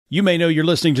You may know you're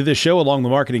listening to this show along the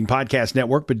Marketing Podcast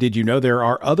Network, but did you know there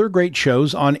are other great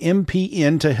shows on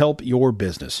MPN to help your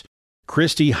business?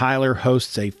 Christy Heiler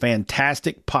hosts a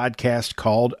fantastic podcast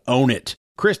called Own It.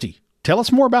 Christy, tell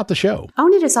us more about the show.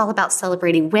 Own It is all about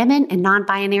celebrating women and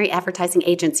non-binary advertising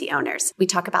agency owners. We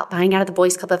talk about buying out of the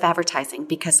Boys Club of Advertising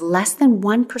because less than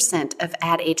 1% of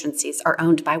ad agencies are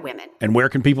owned by women. And where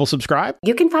can people subscribe?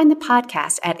 You can find the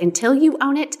podcast at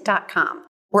untilyouownit.com.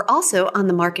 We're also on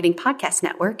the Marketing Podcast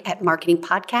Network at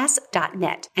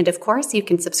marketingpodcast.net. And of course, you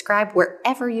can subscribe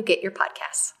wherever you get your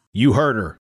podcasts. You heard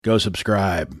her. Go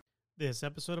subscribe. This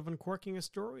episode of Uncorking a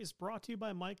Story is brought to you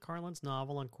by Mike Carlin's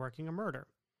novel Uncorking a Murder.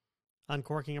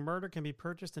 Uncorking a Murder can be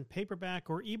purchased in paperback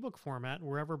or ebook format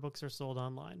wherever books are sold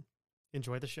online.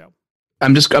 Enjoy the show.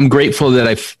 I'm grateful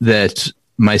that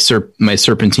my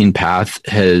serpentine path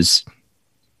has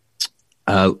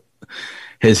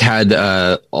had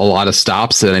a lot of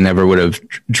stops that I never would have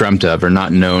dreamt of or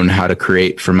not known how to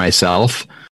create for myself.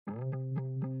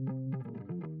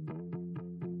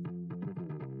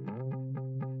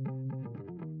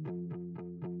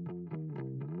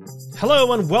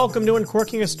 Hello and welcome to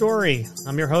Uncorking a Story.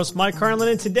 I'm your host, Mike Carlin,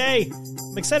 and today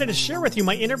I'm excited to share with you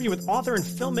my interview with author and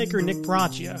filmmaker Nick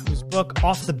Braccia, whose book,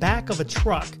 Off the Back of a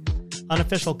Truck,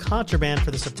 Unofficial Contraband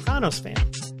for the Sopranos fan,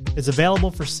 is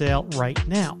available for sale right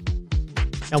now.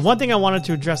 Now, one thing I wanted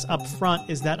to address up front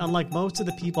is that unlike most of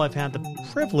the people I've had the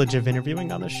privilege of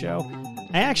interviewing on the show,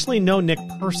 I actually know Nick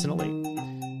personally.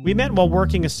 We met while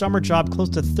working a summer job close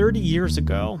to 30 years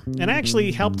ago, and I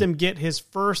actually helped him get his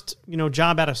first,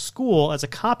 job out of school as a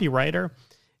copywriter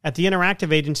at the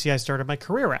interactive agency I started my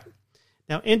career at.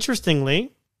 Now,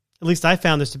 interestingly, at least I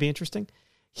found this to be interesting,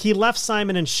 he left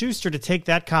Simon & Schuster to take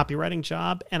that copywriting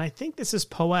job, and I think this is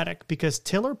poetic because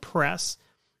Tiller Press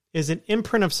is an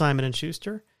imprint of Simon &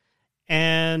 Schuster,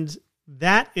 and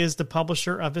that is the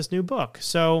publisher of his new book.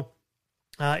 So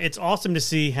it's awesome to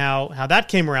see how that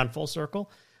came around full circle.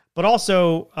 But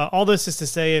also, all this is to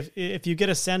say, if you get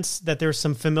a sense that there's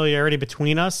some familiarity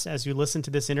between us as you listen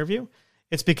to this interview,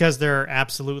 it's because there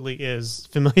absolutely is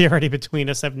familiarity between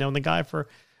us. I've known the guy for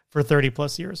 30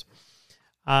 plus years.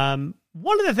 One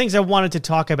of the things I wanted to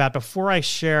talk about before I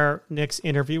share Nick's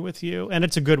interview with you, and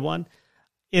it's a good one,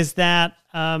 is that,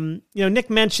 Nick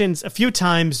mentions a few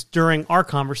times during our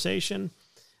conversation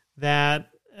that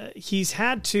he's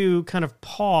had to kind of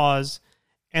pause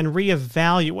and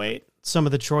reevaluate some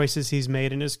of the choices he's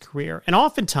made in his career. And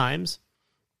oftentimes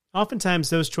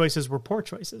those choices were poor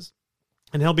choices.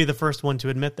 And he'll be the first one to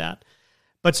admit that.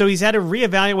 But so he's had to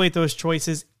reevaluate those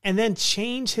choices and then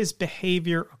change his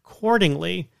behavior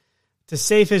accordingly to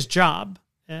save his job.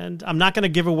 And I'm not going to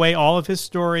give away all of his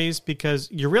stories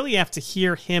because you really have to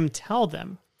hear him tell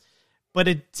them. But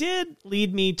it did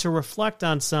lead me to reflect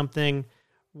on something,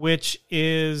 which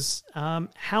is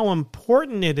how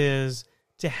important it is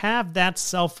to have that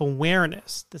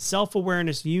self-awareness, the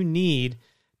self-awareness you need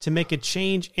to make a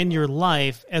change in your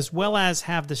life, as well as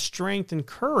have the strength and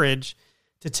courage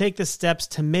to take the steps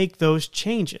to make those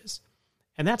changes.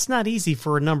 And that's not easy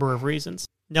for a number of reasons.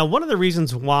 Now, one of the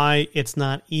reasons why it's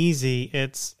not easy,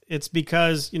 it's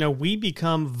because, we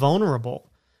become vulnerable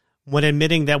when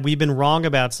admitting that we've been wrong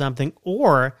about something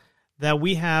or that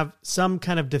we have some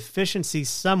kind of deficiency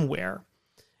somewhere.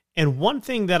 And one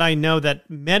thing that I know that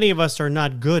many of us are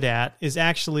not good at is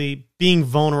actually being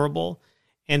vulnerable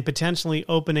and potentially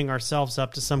opening ourselves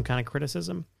up to some kind of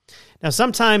criticism. Now,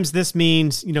 sometimes this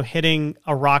means, hitting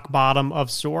a rock bottom of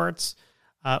sorts,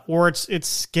 or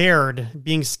it's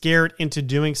being scared into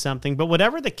doing something. But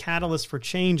whatever the catalyst for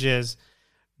change is,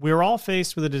 we're all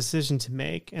faced with a decision to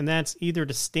make, and that's either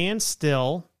to stand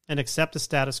still and accept the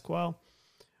status quo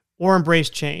or embrace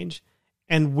change.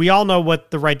 And we all know what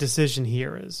the right decision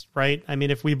here is, right? I mean,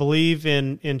 if we believe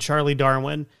in Charlie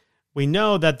Darwin, we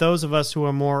know that those of us who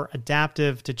are more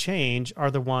adaptive to change are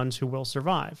the ones who will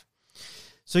survive.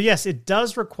 So yes, it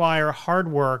does require hard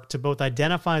work to both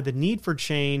identify the need for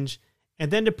change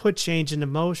and then to put change into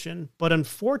motion. But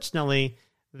unfortunately,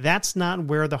 that's not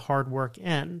where the hard work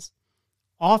ends.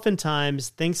 Oftentimes,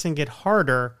 things can get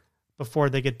harder before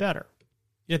they get better.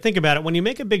 Think about it. When you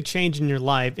make a big change in your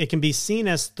life, it can be seen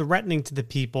as threatening to the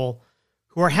people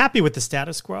who are happy with the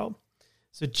status quo.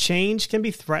 So change can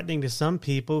be threatening to some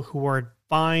people who are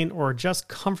fine or just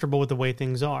comfortable with the way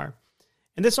things are.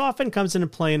 And this often comes into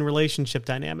play in relationship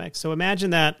dynamics. So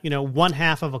imagine that, one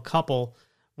half of a couple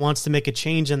wants to make a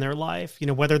change in their life,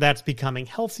 whether that's becoming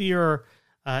healthier,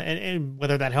 and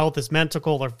whether that health is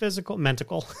mental or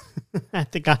physical. I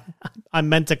think I'm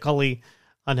mentally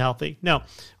unhealthy. No,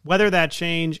 whether that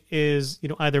change is,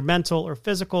 either mental or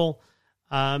physical,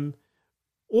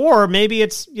 Or maybe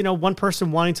it's, one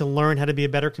person wanting to learn how to be a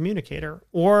better communicator,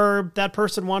 or that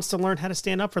person wants to learn how to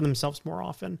stand up for themselves more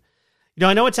often.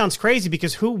 I know it sounds crazy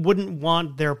because who wouldn't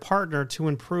want their partner to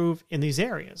improve in these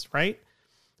areas, right?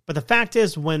 But the fact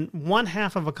is, when one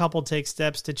half of a couple takes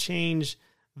steps to change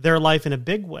their life in a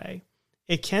big way,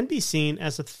 it can be seen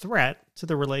as a threat to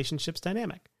the relationship's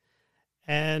dynamic.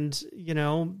 And,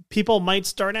 people might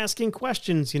start asking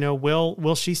questions,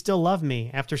 will she still love me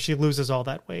after she loses all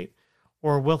that weight?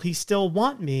 Or will he still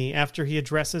want me after he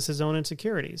addresses his own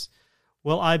insecurities?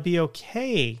 Will I be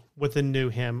okay with a new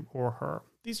him or her?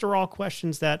 These are all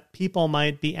questions that people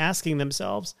might be asking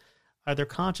themselves, either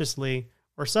consciously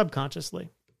or subconsciously.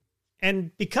 And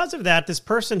because of that, this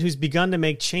person who's begun to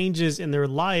make changes in their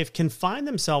life can find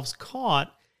themselves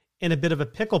caught in a bit of a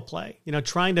pickle play,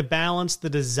 trying to balance the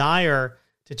desire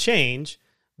to change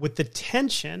with the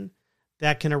tension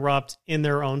that can erupt in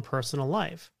their own personal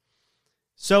life.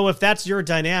 So if that's your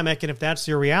dynamic and if that's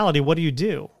your reality, what do you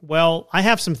do? Well, I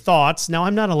have some thoughts. Now,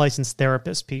 I'm not a licensed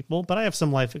therapist, people, but I have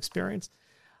some life experience.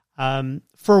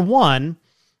 For one,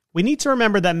 we need to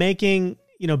remember that making,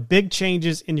 big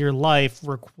changes in your life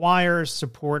requires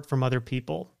support from other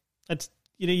people. That's,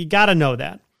 you got to know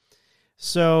that.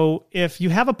 So if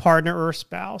you have a partner or a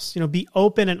spouse, be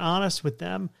open and honest with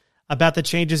them about the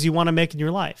changes you want to make in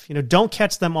your life. Don't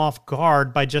catch them off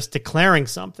guard by just declaring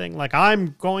something like,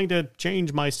 I'm going to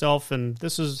change myself and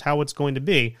this is how it's going to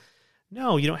be.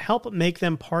 No, help make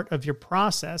them part of your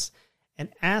process and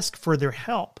ask for their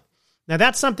help. Now,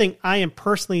 that's something I am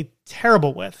personally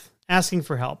terrible with, asking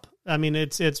for help. I mean,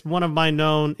 it's one of my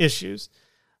known issues.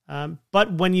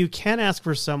 But when you can ask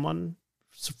for someone's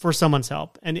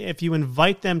help, and if you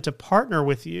invite them to partner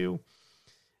with you,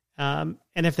 and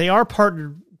if they are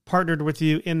partnered with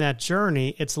you in that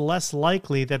journey, it's less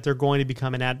likely that they're going to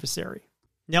become an adversary.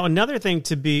 Now, another thing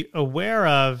to be aware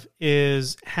of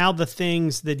is how the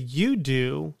things that you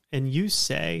do and you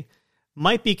say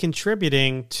might be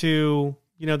contributing to,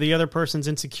 the other person's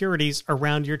insecurities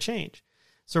around your change.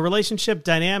 So relationship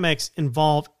dynamics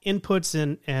involve inputs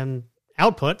and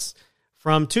outputs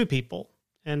from two people.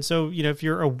 And so, if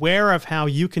you're aware of how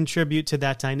you contribute to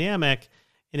that dynamic,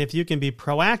 and if you can be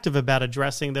proactive about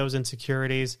addressing those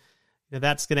insecurities,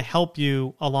 that's going to help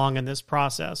you along in this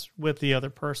process with the other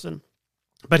person.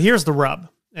 But here's the rub,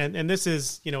 and this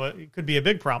is, it could be a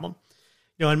big problem.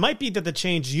 It might be that the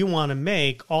change you want to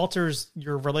make alters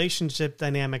your relationship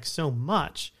dynamic so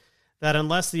much that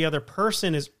unless the other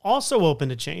person is also open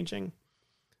to changing,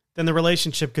 then the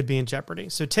relationship could be in jeopardy.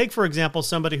 So take, for example,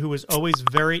 somebody who is always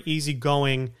very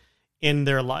easygoing in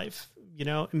their life,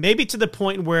 maybe to the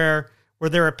point where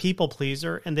they're a people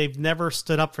pleaser and they've never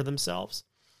stood up for themselves.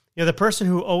 The person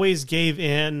who always gave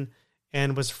in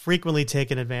and was frequently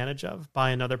taken advantage of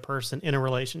by another person in a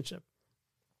relationship.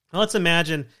 Now, let's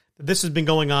imagine that this has been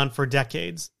going on for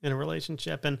decades in a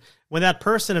relationship. And when that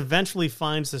person eventually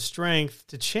finds the strength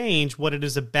to change what it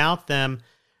is about them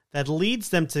that leads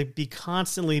them to be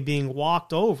constantly being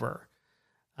walked over,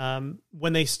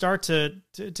 when they start to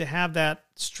have that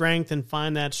strength and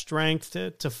find that strength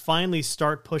to finally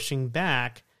start pushing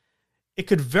back, it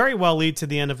could very well lead to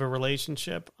the end of a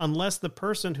relationship unless the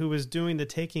person who is doing the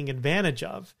taking advantage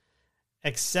of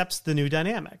accepts the new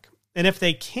dynamic. And if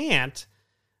they can't,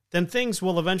 then things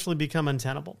will eventually become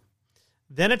untenable.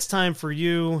 Then it's time for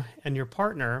you and your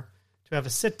partner to have a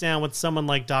sit down with someone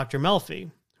like Dr.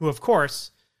 Melfi, who, of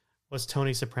course, was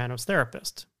Tony Soprano's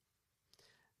therapist.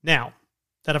 Now,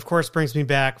 that, of course, brings me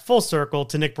back full circle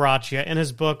to Nick Braccia and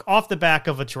his book, Off the Back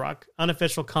of a Truck,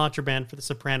 Unofficial Contraband for the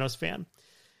Sopranos Fan.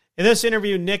 In this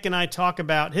interview, Nick and I talk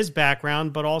about his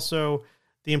background, but also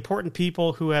the important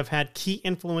people who have had key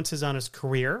influences on his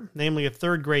career, namely a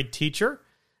third-grade teacher,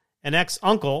 an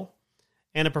ex-uncle,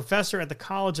 and a professor at the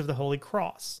College of the Holy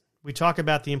Cross. We talk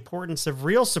about the importance of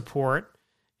real support,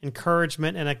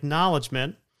 encouragement, and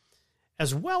acknowledgement,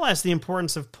 as well as the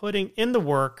importance of putting in the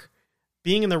work,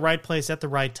 being in the right place at the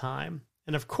right time,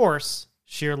 and of course,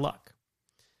 sheer luck.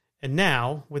 And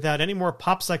now, without any more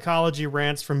pop psychology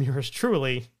rants from yours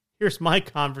truly, here's my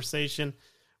conversation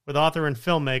with author and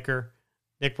filmmaker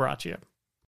Nick Braccia.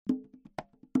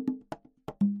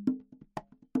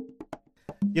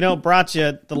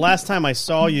 Braccia, the last time I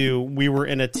saw you, we were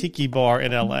in a tiki bar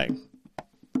in LA.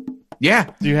 Yeah.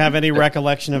 Do you have any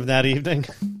recollection of that evening?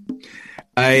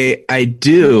 I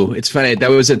do. It's funny. That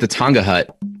was at the Tonga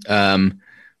Hut,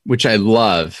 which I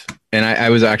love. And I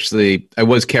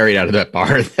was carried out of that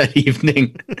bar that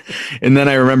evening. And then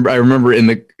I remember in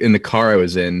the car I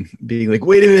was in being like,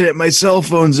 wait a minute, my cell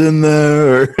phone's in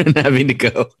there, and having to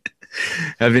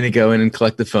go in and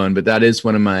collect the phone. But that is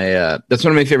one of my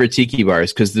favorite tiki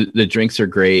bars because the drinks are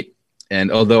great.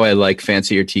 And although I like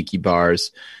fancier tiki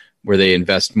bars where they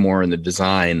invest more in the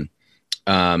design,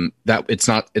 that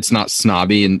it's not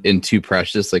snobby and too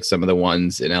precious like some of the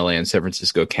ones in LA and San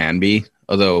Francisco can be.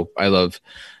 Although I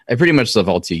pretty much love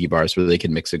all tiki bars where they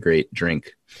can mix a great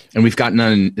drink. And we've got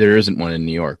none. There isn't one in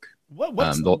New York.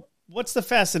 What's the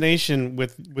fascination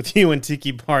with you and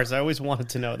tiki bars? I always wanted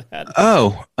to know that.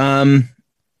 Oh,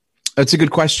 that's a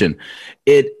good question.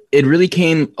 It really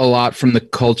came a lot from the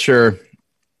culture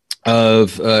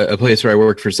of a place where I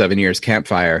worked for 7 years,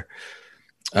 Campfire,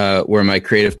 where my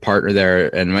creative partner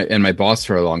there and my boss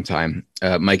for a long time,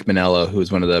 Mike Manello, who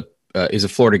was he's a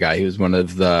Florida guy. He was one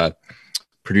of the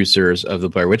producers of the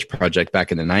Blair Witch Project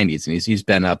back in the 90s. And he's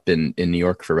been up in New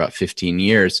York for about 15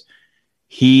 years.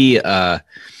 He,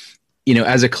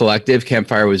 as a collective,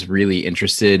 Campfire was really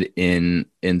interested in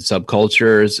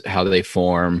subcultures, how they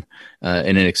form,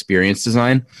 in an experience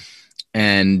design.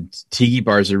 And tiki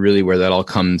bars are really where that all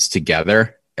comes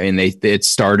together. I mean, it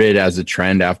started as a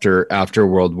trend after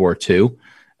World War II.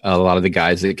 A lot of the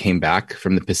guys that came back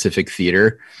from the Pacific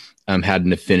Theater had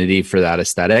an affinity for that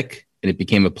aesthetic. And it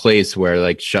became a place where or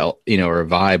a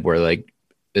vibe where like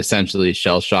essentially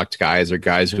shell-shocked guys or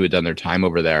guys who had done their time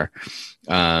over there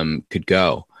could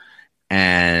go.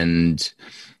 And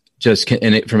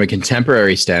from a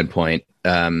contemporary standpoint,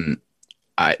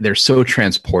 they're so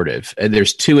transportive.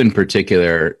 There's two in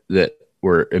particular that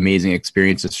were amazing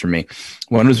experiences for me.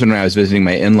 One was when I was visiting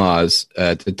my in-laws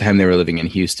at the time. They were living in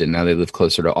Houston. Now they live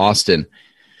closer to Austin.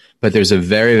 But there's a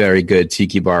very, very good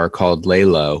tiki bar called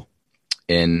Laylo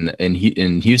in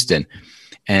Houston.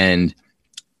 And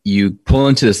you pull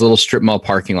into this little strip mall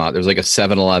parking lot. There's like a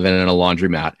 7-Eleven and a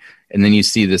laundromat. And then you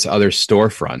see this other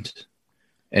storefront.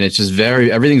 And it's just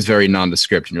everything's very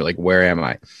nondescript. And you're like, where am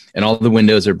I? And all the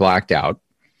windows are blacked out.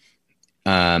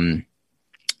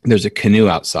 There's a canoe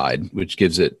outside, which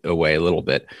gives it away a little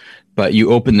bit. But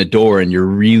you open the door and you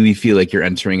really feel like you're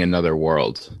entering another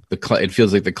world. It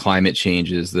feels like the climate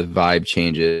changes, the vibe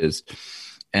changes.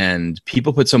 And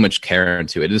people put so much care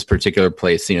into it. This particular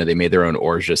place, they made their own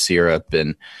orgeat syrup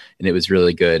and it was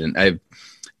really good. And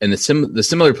the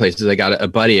similar places, I got a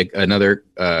buddy, another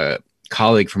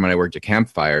colleague from when I worked at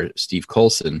Campfire, Steve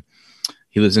Colson.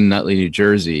 He lives in Nutley, New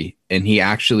Jersey, and he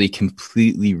actually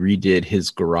completely redid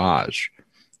his garage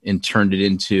and turned it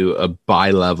into a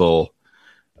bi-level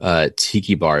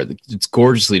tiki bar. It's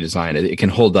gorgeously designed. It can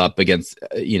hold up against,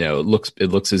 it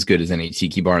looks as good as any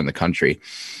tiki bar in the country.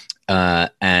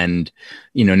 And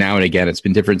now and again, it's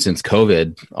been different since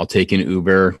COVID. I'll take an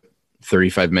Uber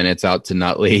 35 minutes out to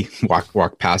Nutley,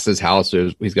 walk past his house.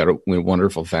 He's got a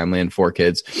wonderful family and 4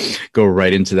 kids, go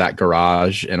right into that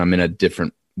garage, and I'm in a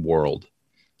different world.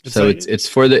 So it's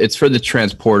for the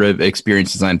transportive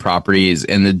experience design properties,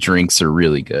 and the drinks are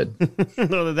really good.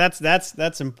 No,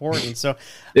 that's important. So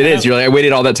it is. You're like, I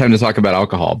waited all that time to talk about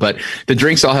alcohol, but the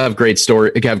drinks all have great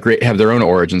story. Have their own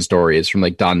origin stories from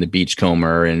like Don the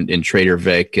Beachcomber and Trader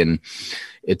Vic, and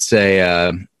it's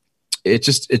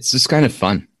just kind of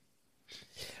fun.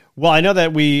 Well, I know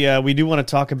that we do want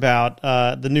to talk about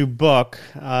the new book,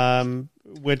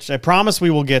 which I promise we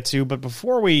will get to. But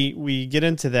before we get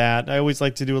into that, I always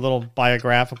like to do a little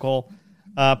biographical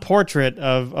portrait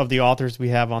of the authors we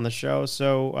have on the show.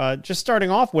 So just starting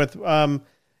off with,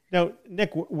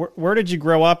 Nick, where did you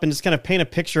grow up, and just kind of paint a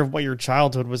picture of what your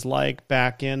childhood was like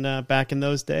back in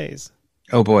those days?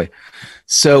 Oh boy,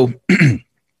 so.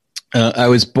 I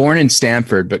was born in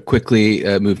Stamford, but quickly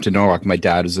moved to Norwalk. My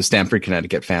dad was a Stamford,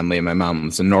 Connecticut family, and my mom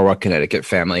was a Norwalk, Connecticut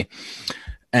family,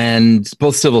 and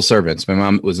both civil servants. My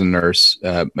mom was a nurse,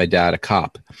 my dad a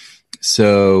cop.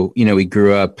 So, we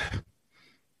grew up,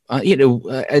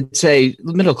 I'd say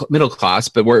middle class,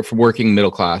 but working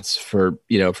middle class for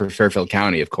Fairfield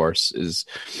County, of course, is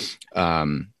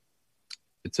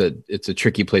it's a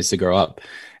tricky place to grow up,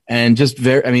 and just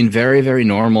very, very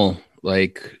normal,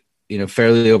 like.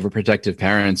 Fairly overprotective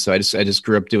parents. So I just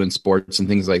grew up doing sports and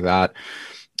things like that.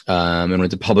 And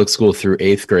went to public school through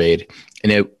 8th grade.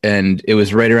 And it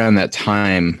was right around that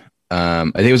time.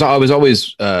 I think I was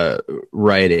always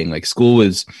writing. Like school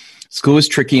was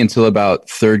tricky until about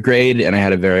 3rd grade. And I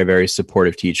had a very, very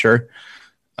supportive teacher,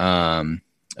 a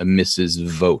Mrs.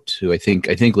 Vogt, who I think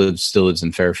still lives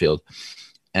in Fairfield.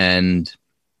 And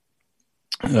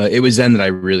it was then that I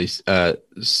really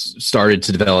started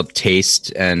to develop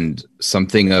taste and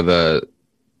something of a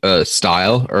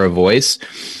style or a voice.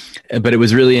 But it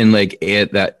was really in like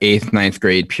that 8th, 9th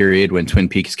grade period when Twin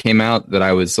Peaks came out that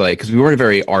I was like, because we weren't a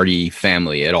very arty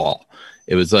family at all.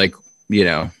 It was like,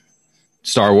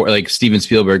 Star Wars, like Steven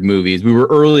Spielberg movies. We were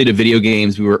early to video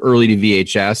games. We were early to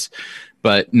VHS,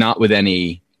 but not with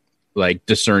any like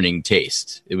discerning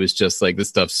taste. It was just like, this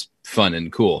stuff's fun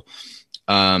and cool.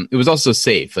 It was also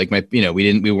safe. Like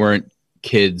we weren't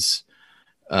kids.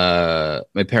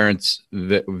 My parents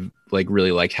like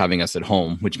really liked having us at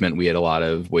home, which meant we had a lot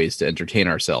of ways to entertain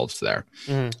ourselves there,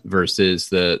 versus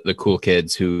the cool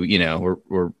kids who,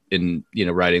 were in,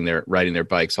 riding their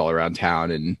bikes all around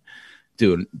town and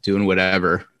doing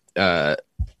whatever.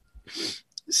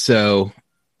 So,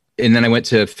 and then I went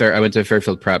to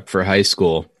Fairfield Prep for high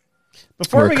school.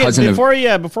 Before we get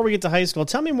to high school,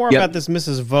 tell me more about this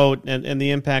Mrs. Vogt and the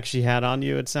impact she had on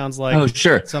you. It sounds like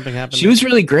something happened. She was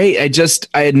really great. I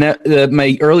had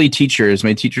my early teachers,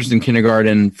 in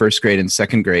kindergarten, first grade, and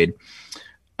second grade.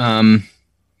 None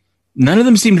of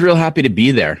them seemed real happy to be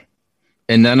there,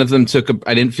 and none of them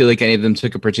I didn't feel like any of them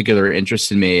took a particular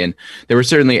interest in me. And there were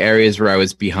certainly areas where I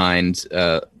was behind,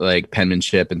 like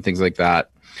penmanship and things like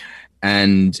that.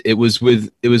 And it was with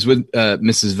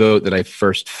Mrs. Vogt that I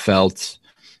first felt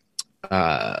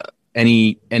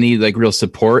any like real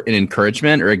support and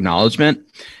encouragement or acknowledgement.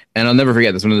 And I'll never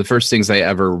forget this. One of the first things I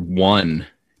ever won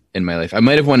in my life. I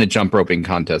might have won a jump roping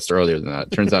contest earlier than that.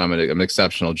 Turns out I'm an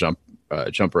exceptional jump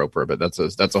roper, but that's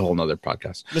a whole nother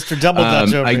podcast. Mr. Double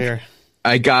Dutch over here.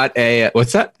 I got a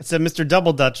what's that? I said Mr.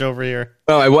 Double Dutch over here.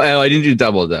 Oh, I didn't do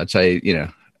double Dutch. I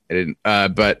didn't.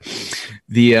 But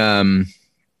the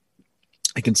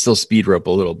I can still speed rope a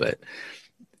little bit.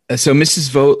 So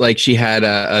Mrs. Vogt, like she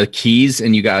had keys,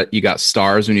 and you got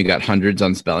stars when you got hundreds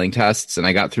on spelling tests. And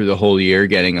I got through the whole year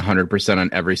getting 100% on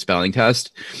every spelling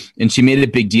test. And she made a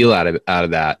big deal out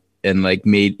of that, and like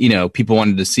made, people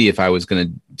wanted to see if I was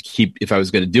going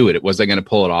to do it. Was I going to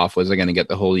pull it off? Was I going to get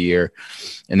the whole year?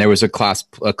 And there was a class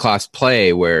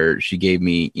play where she gave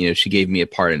me a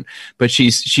part in, but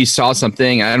she saw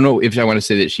something. I don't know if I want to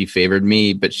say that she favored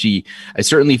me, but I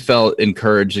certainly felt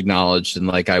encouraged, acknowledged, and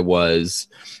like that was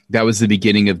the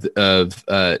beginning of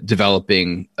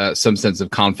developing some sense of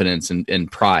confidence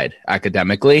and pride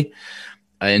academically.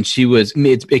 And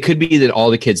it could be that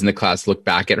all the kids in the class look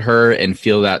back at her and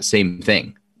feel that same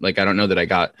thing. Like, I don't know that I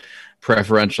got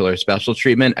preferential or special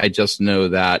treatment. I just know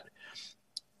that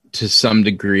to some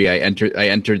degree I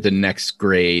entered the next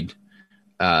grade,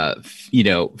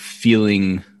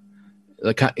 feeling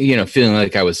like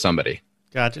I was somebody.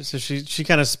 Gotcha. So she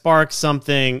kind of sparked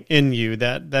something in you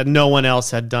that no one else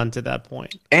had done to that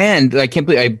point. And I can't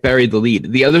believe I buried the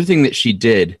lead. The other thing that she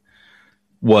did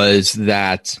was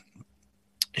that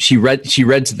she read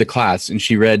to the class, and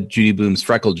she read Judy Blume's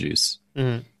Freckle Juice.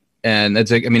 Mm-hmm. And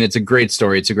it's a great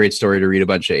story. It's a great story to read a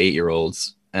bunch of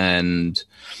 8-year-olds. And,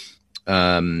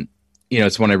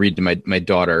 it's one I read to my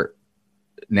daughter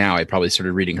now. I probably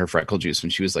started reading her Freckle Juice when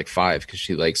she was like 5, because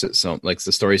she likes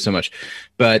the story so much.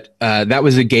 But that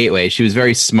was a gateway. She was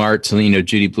very smart. So,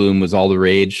 Judy Blume was all the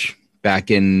rage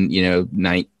back in,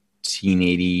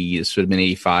 1980. This would have been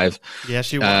 85. Yeah,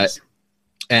 she was.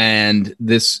 And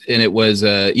it was,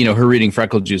 her reading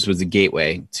Freckle Juice was a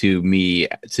gateway to me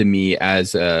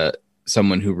as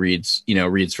someone who reads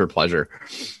for pleasure.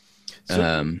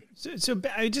 I'm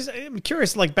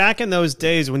curious, like back in those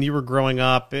days when you were growing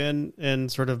up in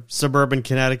sort of suburban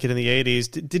Connecticut in the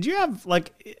 80s, did you have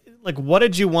like what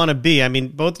did you want to be? I mean,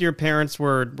 both your parents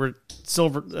were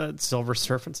silver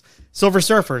surfers.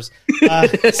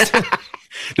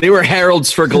 They were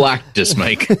heralds for Galactus,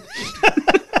 Mike.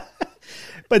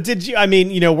 But did you? I mean,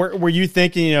 were you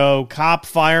thinking, cop,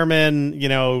 fireman,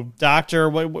 doctor?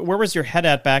 Where was your head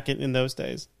at back in those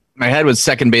days? My head was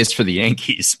second base for the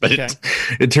Yankees, but okay.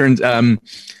 it turns, I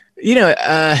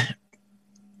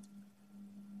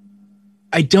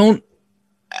don't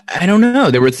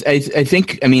know. There was, I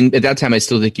think, I mean, at that time, I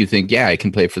still think you think, yeah, I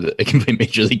can play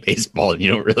Major League Baseball, and you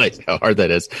don't realize how hard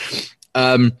that is.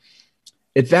 At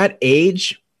that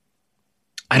age,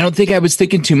 I don't think I was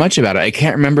thinking too much about it. I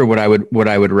can't remember what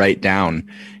I would write down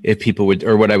if people would,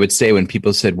 or what I would say when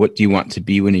people said, "What do you want to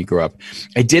be when you grow up?"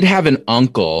 I did have an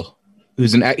uncle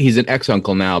he's an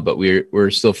ex-uncle now, but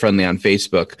we're still friendly on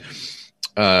Facebook,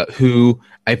 who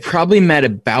I probably met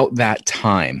about that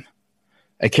time.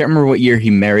 I can't remember what year he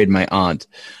married my aunt.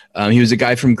 He was a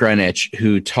guy from Greenwich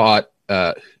who taught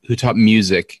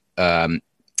music at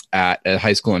a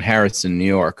high school in Harrison, New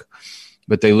York.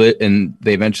 But they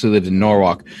eventually lived in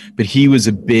Norwalk. But he was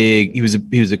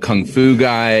a kung fu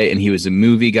guy, and he was a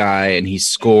movie guy, and he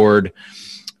scored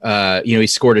he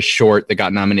scored a short that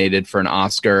got nominated for an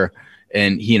Oscar,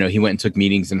 and he went and took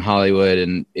meetings in Hollywood,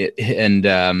 and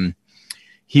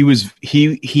he was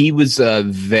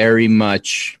very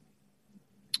much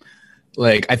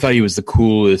like, I thought he was the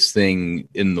coolest thing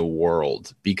in the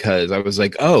world, because I was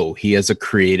like, oh, he has a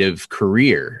creative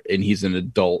career and he's an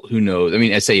adult who knows. I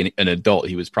mean, I say an adult,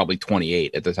 he was probably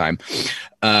 28 at the time.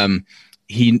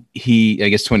 He I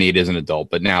guess 28 is an adult,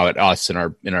 but now at us in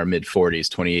our mid 40s,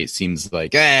 28 seems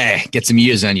like, get some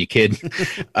years on you, kid.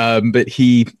 But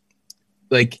he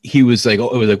was like, oh,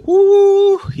 it was like,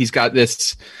 woo, he's got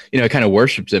this, I kind of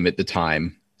worshiped him at the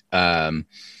time.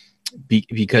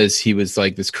 Because he was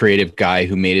like this creative guy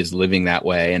who made his living that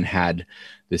way and had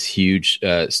this huge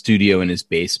studio in his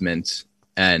basement.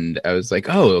 And I was like,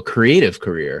 oh, a creative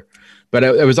career. But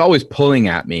it was always pulling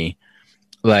at me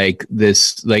like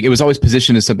this, like it was always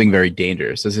positioned as something very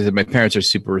dangerous. As I said, my parents are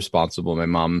super responsible. My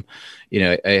mom,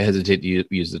 I hesitate to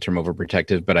use the term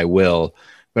overprotective, but I will.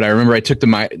 But I remember I took the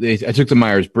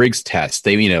Myers-Briggs test.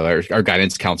 They, our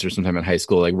guidance counselor sometime in high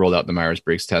school, like rolled out the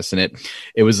Myers-Briggs test, and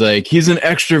it was like, he's an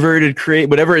extroverted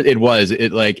whatever it was.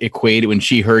 It like equated when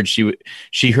she heard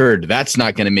that's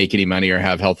not going to make any money or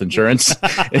have health insurance,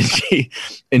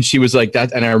 and she was like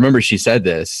that. And I remember she said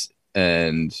this,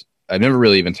 and I've never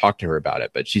really even talked to her about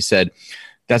it, but she said,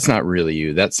 "That's not really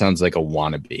you. That sounds like a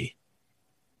wannabe."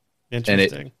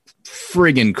 Interesting. And it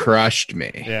friggin' crushed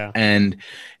me. Yeah. And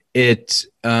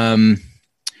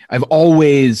I've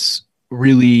always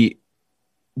really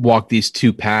walked these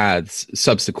two paths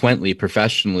subsequently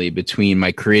professionally between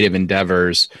my creative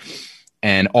endeavors,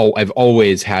 and I've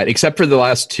always had, except for the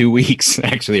last 2 weeks,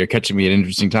 actually, are catching me at an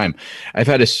interesting time. I've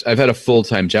had a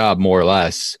full-time job, more or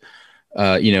less,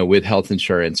 with health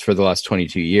insurance for the last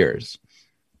 22 years.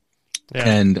 Yeah.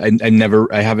 And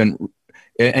I haven't,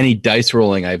 any dice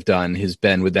rolling I've done has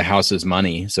been with the house's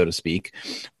money, so to speak,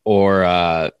 or,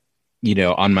 on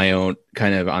my own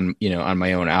on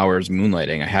my own hours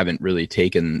moonlighting. I haven't really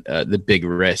taken the big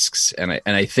risks. And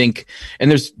I think,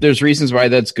 and there's reasons why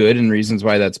that's good and reasons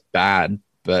why that's bad,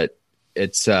 but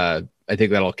it's, I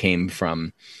think that all came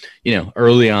from,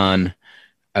 early on,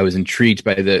 I was intrigued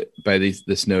by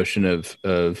this notion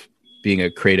of being a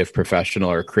creative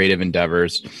professional or creative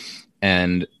endeavors.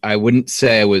 And I wouldn't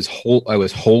say I was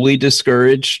wholly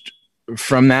discouraged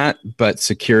from that, but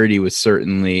security was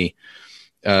certainly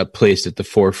placed at the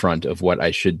forefront of what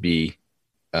I should be,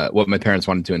 what my parents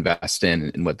wanted to invest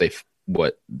in, and what they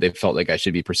felt like I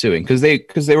should be pursuing, because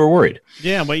they were worried.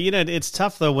 Yeah, but it's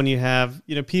tough though when you have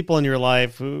people in your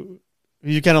life who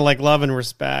you kind of like love and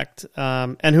respect,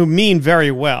 and who mean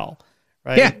very well,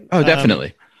 right? Yeah, oh,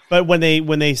 definitely. But when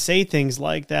they say things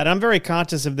like that, I'm very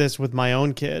conscious of this with my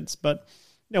own kids. But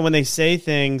when they say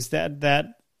things that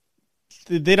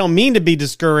they don't mean to be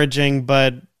discouraging,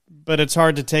 but it's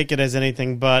hard to take it as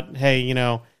anything but, hey,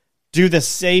 do the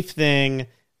safe thing,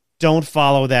 don't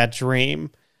follow that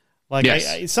dream. Like,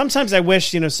 yes. Sometimes I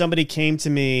wish somebody came to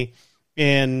me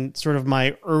in sort of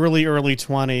my early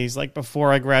 20s, like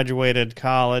before I graduated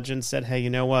college, and said, hey, you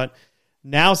know what?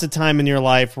 Now's the time in your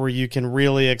life where you can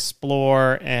really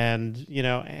explore and,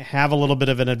 have a little bit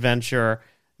of an adventure,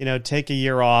 take a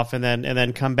year off and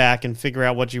then come back and figure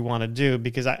out what you want to do.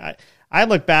 Because I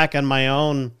look back on my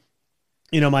own,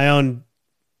 my own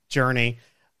journey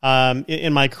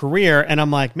in my career, and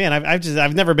I'm like, man,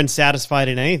 I've never been satisfied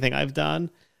in anything I've done.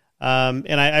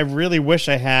 And I really wish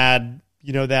I had,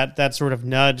 that sort of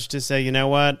nudge to say, you know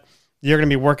what? You're going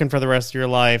to be working for the rest of your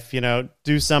life,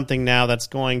 do something now that's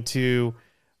going to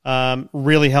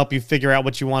really help you figure out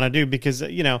what you want to do. Because,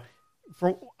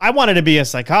 I wanted to be a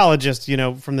psychologist,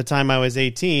 from the time I was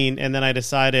 18. And then I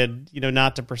decided,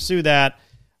 not to pursue that.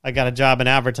 I got a job in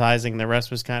advertising. The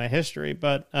rest was kind of history.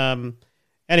 But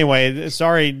anyway,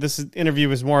 sorry, this interview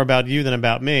was more about you than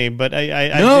about me. But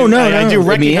I do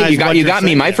recognize you got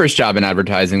me my first job in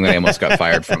advertising that I almost got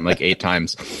fired from like 8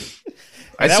 times.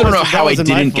 I still don't know how I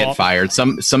didn't get fired.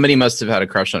 Somebody must have had a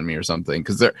crush on me or something,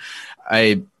 because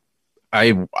I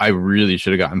really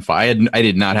should have gotten fired. I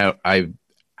did not have.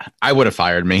 I would have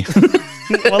fired me.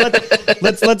 Well,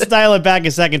 let's dial it back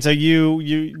a second. So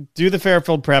you do the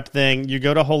Fairfield prep thing. You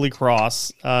go to Holy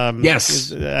Cross.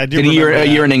 Yes, I do. Did a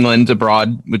year in England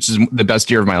abroad, which is the best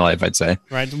year of my life, I'd say.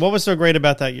 Right. What was so great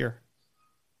about that year?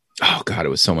 Oh God, it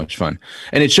was so much fun,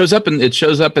 and it shows up in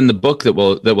the book that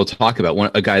we'll talk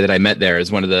about. A guy that I met there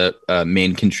is one of the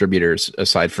main contributors,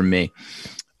 aside from me,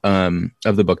 of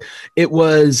the book. There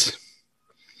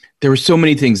were so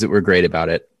many things that were great about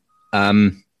it.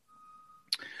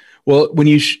 Well,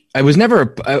 I was never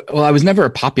a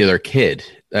popular kid.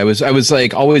 I was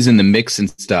like always in the mix and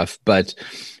stuff. But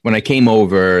when I came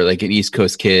over, like an East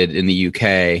Coast kid in the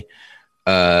UK,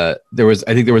 there was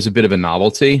a bit of a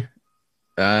novelty.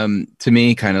 to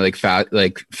me, kind of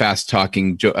like fast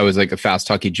talking. I was like a fast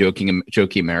talking,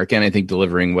 jokey American. I think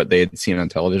delivering what they had seen on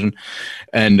television,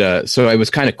 and so I was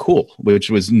kind of cool, which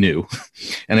was new.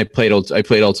 And I played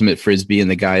ultimate frisbee, and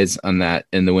the guys on that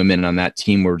and the women on that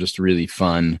team were just really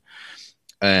fun.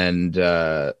 And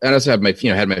I also had my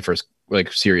first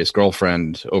like serious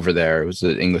girlfriend over there. It was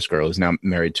an English girl who's now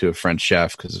married to a French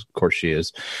chef, because of course she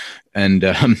is, and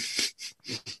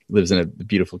lives in a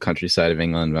beautiful countryside of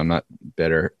England. I'm not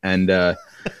bitter. And and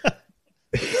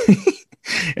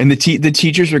the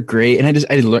teachers were great, and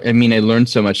I learned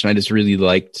so much, and I really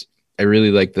liked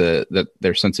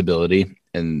their sensibility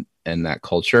and that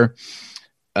culture.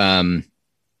 And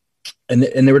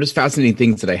there were just fascinating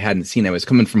things that I hadn't seen. I was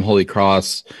coming from Holy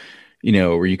Cross,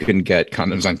 where you couldn't get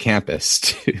condoms on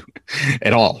campus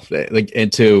at all,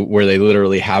 and to where they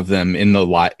literally have them in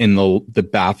the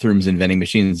bathrooms and vending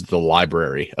machines of the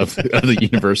library of the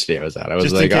university I was at. I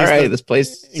was like, all right, this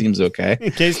place seems okay.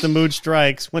 In case the mood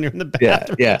strikes when you're in the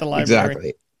bathroom at the library.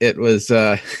 Exactly. It was,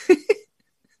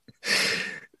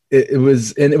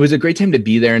 it was a great time to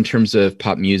be there in terms of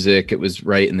pop music. It was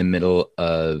right in the middle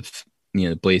of,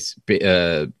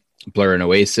 Blur and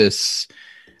Oasis.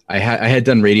 I had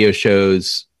done radio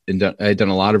shows, and I had done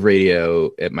a lot of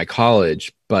radio at my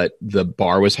college, but the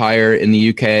bar was higher in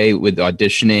the UK with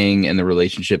auditioning and the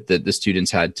relationship that the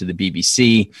students had to the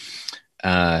BBC.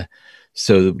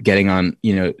 So getting on,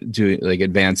 doing like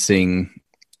advancing,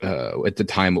 at the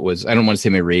time it was, I don't want to say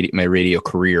my radio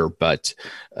career, but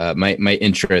my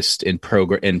interest in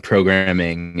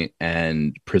programming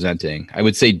and presenting. I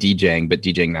would say DJing, but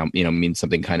DJing now means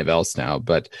something kind of else now.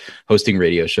 But hosting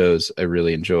radio shows I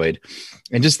really enjoyed,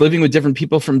 and just living with different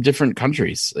people from different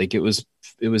countries. Like it was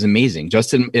amazing.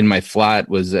 Just in my flat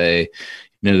was there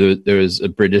was a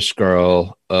British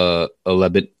girl, the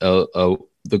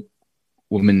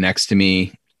woman next to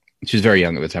me. She was very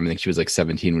young at the time. I think she was like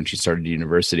 17 when she started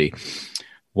university. She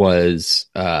was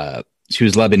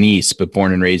Lebanese, but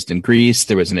born and raised in Greece.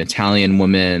 There was an Italian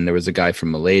woman. There was a guy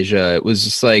from Malaysia. It was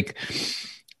just like,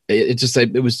 I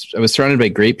was surrounded by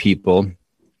great people,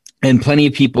 and plenty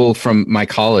of people from my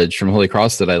college, from Holy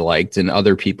Cross, that I liked, and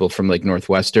other people from like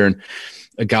Northwestern.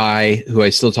 A guy who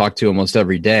I still talk to almost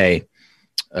every day,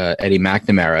 Eddie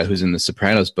McNamara, who's in the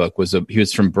Sopranos book, he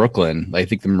was from Brooklyn, I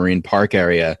think the Marine Park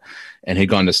area, and had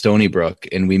gone to Stony Brook,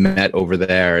 and we met over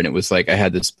there. And it was like, I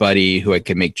had this buddy who I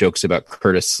could make jokes about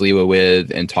Curtis Sliwa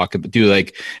with, and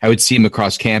I would see him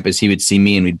across campus. He would see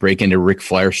me, and we'd break into Ric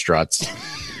Flair struts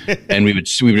and we would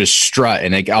just strut.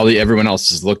 And like everyone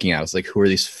else is looking at us like, who are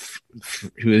these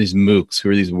mooks? Who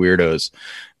are these weirdos?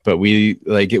 But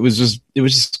it was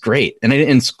just great. And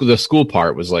the school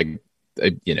part was like,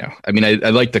 I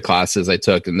liked the classes I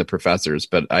took and the professors,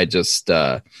 but I was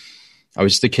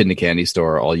just a kid in a candy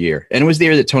store all year. And it was the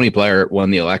year that Tony Blair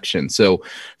won the election. So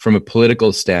from a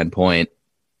political standpoint,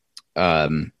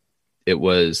 it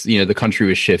was, the country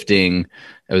was shifting.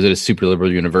 I was at a super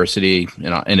liberal university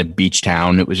in a beach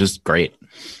town. It was just great.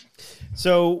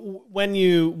 So when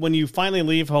you finally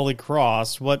leave Holy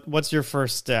Cross, what's your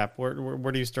first step? Where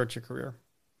do you start your career?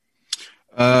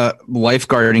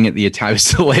 Lifeguarding at the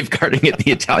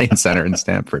Italian Center in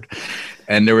Stanford.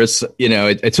 And there was,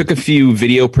 I took a few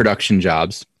video production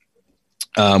jobs,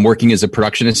 working as a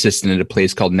production assistant at a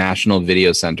place called National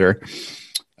Video Center.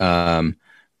 My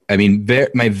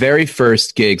very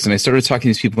first gigs, and I started talking to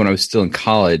these people when I was still in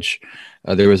college.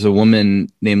 There was a woman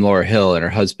named Laura Hill and her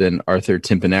husband, Arthur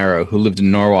Timpanaro, who lived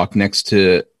in Norwalk next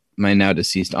to my now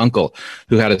deceased uncle,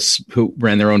 who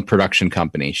ran their own production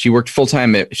company. She worked full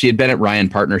time. She had been at Ryan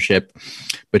Partnership,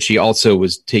 but she also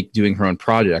was doing her own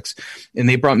projects. And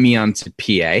they brought me on to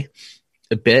PA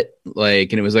a bit,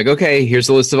 and it was like, okay, here's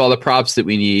a list of all the props that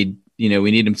we need. We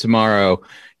need them tomorrow.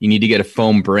 You need to get a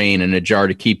foam brain and a jar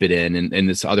to keep it in, and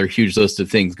this other huge list of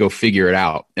things. Go figure it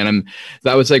out. And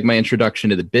that was like my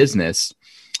introduction to the business.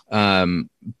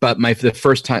 But my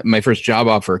first job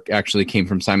offer actually came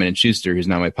from Simon & Schuster, who's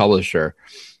now my publisher,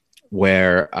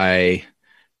 where I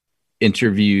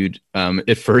interviewed,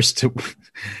 at first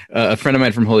a friend of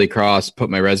mine from Holy Cross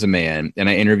put my resume in, and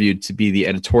I interviewed to be the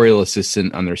editorial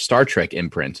assistant on their Star Trek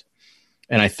imprint.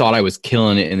 And I thought I was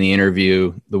killing it in the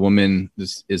interview. The woman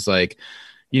is like,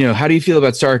 how do you feel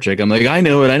about Star Trek? I'm like, I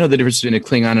know it. I know the difference between a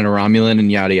Klingon and a Romulan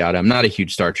and yada, yada. I'm not a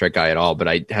huge Star Trek guy at all, but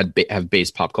I have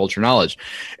base pop culture knowledge.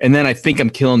 And then I think I'm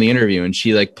killing the interview, and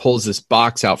she pulls this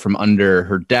box out from under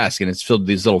her desk, and it's filled with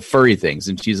these little furry things.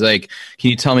 And she's like,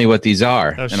 can you tell me what these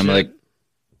are? Oh, and I'm like,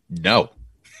 no.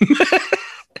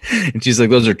 And she's like,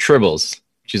 those are tribbles.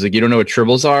 She's like, you don't know what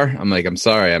tribbles are? I'm like, I'm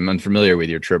sorry, I'm unfamiliar with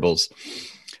your tribbles.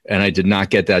 and I did not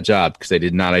get that job because I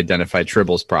did not identify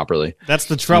tribbles properly. That's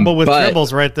the trouble with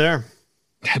tribbles right there.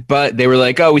 But they were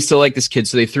like, oh, we still like this kid.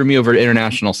 So they threw me over to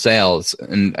international sales,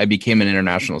 and I became an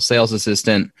international sales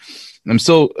assistant. I'm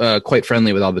still quite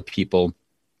friendly with all the people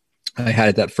I had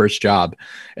at that first job.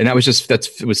 And that was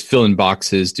it was filling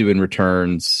boxes, doing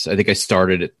returns. I think I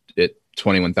started at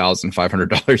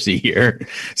 $21,500 a year.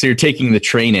 So you're taking the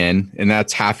train in, and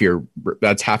that's half your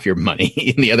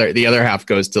money. And the other half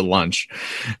goes to lunch.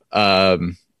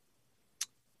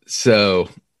 So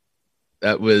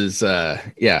that was,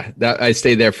 that I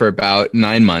stayed there for about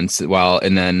 9 months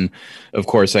and then of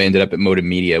course I ended up at Moda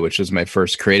Media, which was my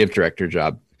first creative director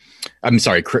job. I'm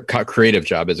sorry, creative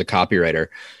job as a copywriter.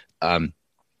 And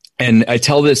I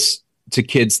tell this to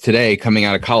kids today coming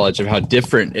out of college of how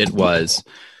different it was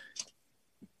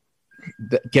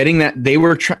getting that.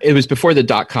 It was before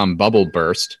the .com bubble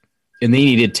burst, and they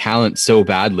needed talent so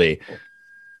badly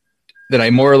that I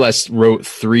more or less wrote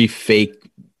 3 fake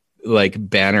like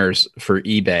banners for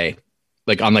eBay,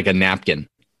 like on like a napkin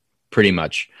pretty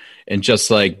much. And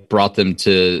just like brought them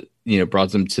to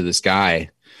this guy.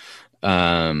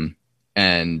 And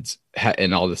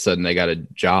all of a sudden I got a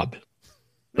job,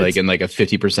 like in like a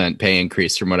 50% pay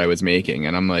increase from what I was making.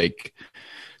 And I'm like,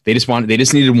 they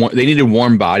needed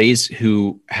warm bodies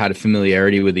who had a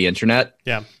familiarity with the internet.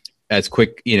 Yeah. As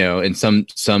quick, and some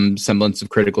semblance of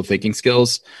critical thinking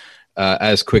skills.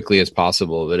 As quickly as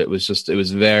possible. But it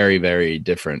was very, very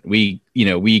different. We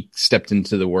stepped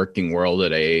into the working world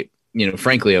at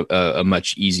frankly, a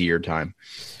much easier time.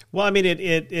 Well, I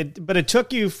mean, but it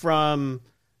took you from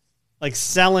like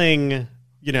selling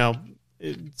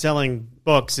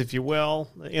books, if you will,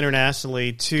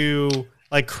 internationally to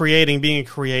like being a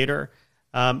creator.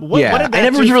 I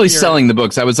never was really selling the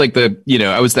books. I was like I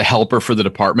was the helper for the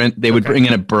department. They would bring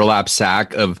in a burlap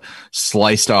sack of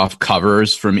sliced off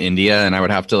covers from India, and I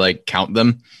would have to like count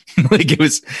them.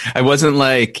 I wasn't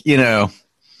like, it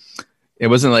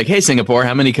wasn't like, hey, Singapore,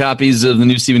 how many copies of the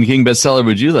new Stephen King bestseller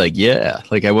would you like? Yeah.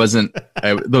 Like I was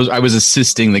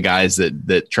assisting the guys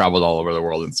that traveled all over the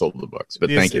world and sold the books.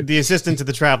 But thank you. The assistant to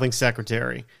the traveling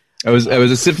secretary. I was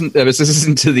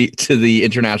assistant to the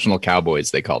international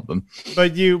cowboys, they called them.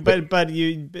 But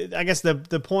I guess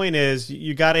the point is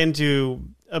you got into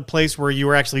a place where you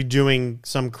were actually doing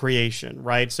some creation,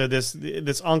 right? So this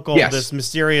uncle, yes. This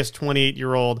mysterious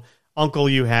 28-year-old uncle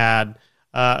you had,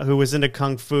 who was into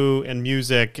kung fu and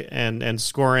music and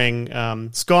scoring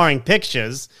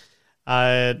pictures,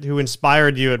 who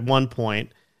inspired you at one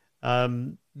point.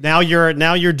 Now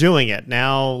you're doing it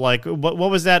now. Like what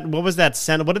was that? What was that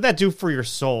sense? What did that do for your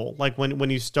soul? Like when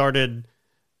you started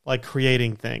like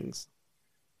creating things?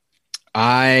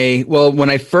 When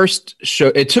I first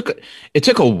showed, it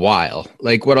took a while.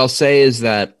 Like what I'll say is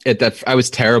that I was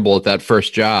terrible at that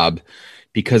first job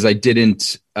because I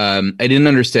didn't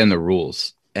understand the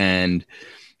rules, and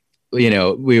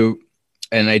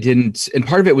and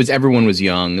part of it was everyone was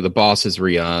young. The bosses were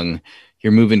young.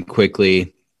 You're moving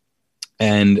quickly.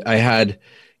 And I had,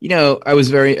 I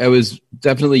was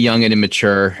definitely young and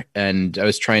immature, and I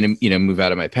was trying to, move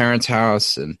out of my parents'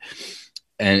 house and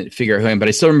figure out who I am. But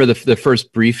I still remember the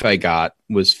first brief I got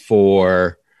was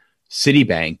for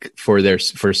Citibank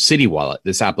for City Wallet,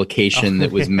 this application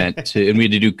that was meant to, and we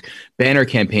had to do banner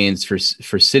campaigns for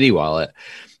City Wallet.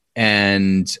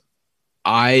 And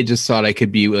I just thought I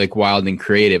could be like wild and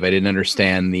creative. I didn't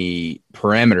understand the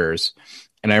parameters.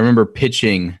 And I remember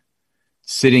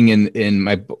sitting in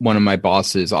one of my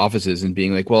boss's offices and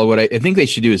being like, well, what I think they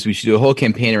should do is we should do a whole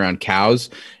campaign around cows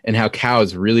and how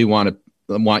cows really want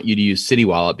you to use City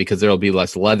Wallet because there'll be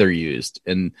less leather used,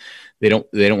 and they don't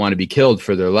want to be killed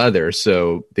for their leather.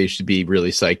 So they should be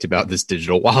really psyched about this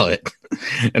digital wallet.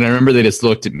 And I remember they just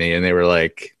looked at me and they were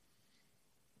like,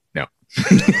 no,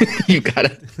 you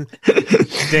gotta.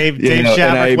 Dave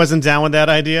Shattuck wasn't down with that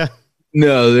idea.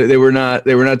 No, they were not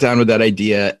down with that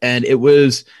idea. And it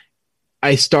was,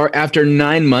 after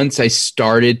 9 months, I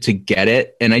started to get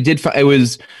it. And I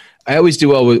always do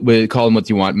well with call them what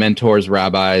you want, mentors,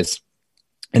 rabbis.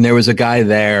 And there was a guy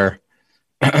there.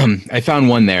 I found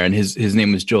one there, and his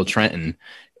name was Joel Trenton.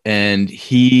 And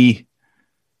he,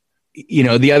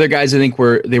 the other guys, I think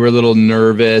they were a little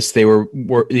nervous. They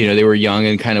were young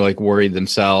and kind of like worried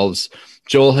themselves.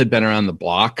 Joel had been around the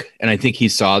block, and I think he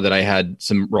saw that I had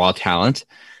some raw talent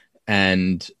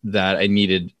and that I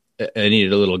needed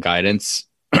a little guidance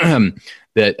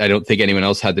that I don't think anyone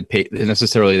else had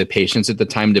necessarily the patience at the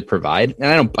time to provide.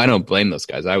 And I don't blame those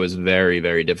guys. I was very,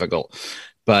 very difficult,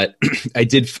 but I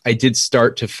did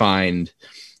start to find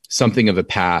something of a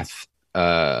path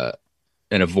and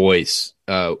a voice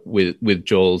with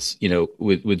Joel's,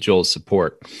 with Joel's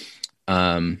support.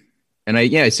 And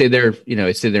I stayed there,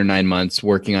 I stayed there 9 months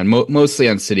working on mostly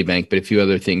on Citibank, but a few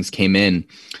other things came in.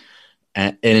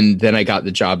 And then I got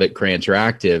the job at Gray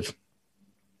Interactive,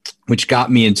 which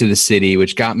got me into the city,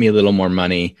 which got me a little more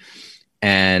money.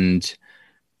 And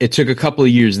it took a couple of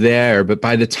years there, but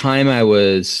by the time I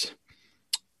was,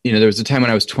 there was a time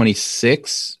when I was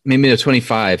 26, maybe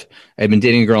 25. I had been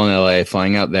dating a girl in LA,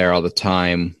 flying out there all the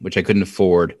time, which I couldn't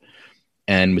afford,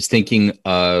 and was thinking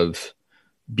of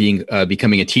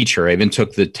becoming a teacher. I even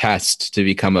took the test to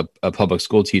become a public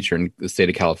school teacher in the state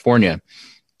of California.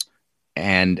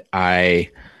 And I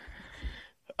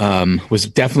was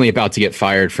definitely about to get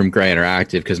fired from Gray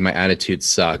Interactive because my attitude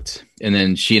sucked. And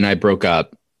then she and I broke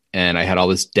up, and I had all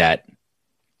this debt.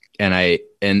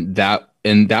 And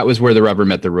that was where the rubber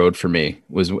met the road for me,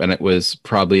 was when it was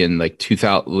probably in like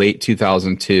late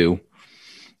 2002,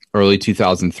 early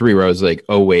 2003, where I was like,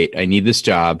 oh wait, I need this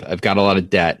job. I've got a lot of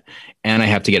debt, and I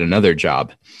have to get another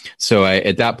job. So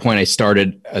at that point, I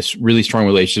started a really strong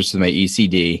relationship with my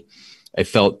ECD. I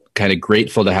felt kind of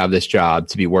grateful to have this job,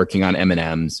 to be working on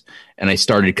M&Ms. And I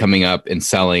started coming up and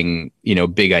selling,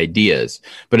 big ideas.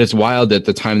 But it's wild at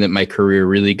the time that my career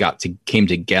really came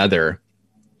together.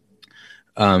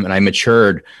 And I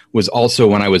matured was also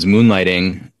when I was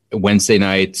moonlighting Wednesday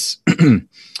nights,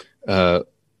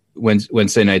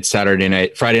 Wednesday nights,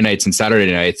 Friday nights and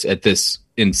Saturday nights at this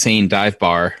insane dive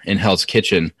bar in Hell's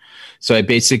Kitchen. So I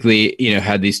basically,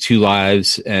 had these two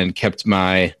lives and kept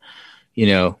my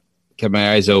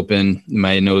eyes open,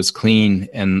 my nose clean,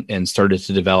 and started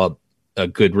to develop a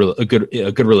good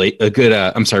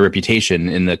reputation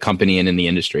in the company and in the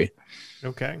industry.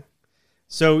 Okay.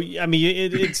 So, I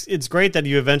mean, it's great that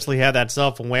you eventually had that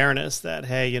self-awareness that,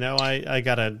 hey, I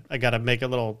gotta make a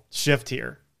little shift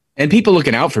here. And people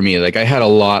looking out for me. Like, I had a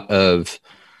lot of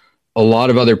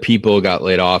other people got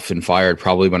laid off and fired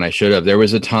probably when I should have. There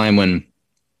was a time when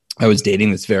I was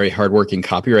dating this very hardworking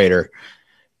copywriter,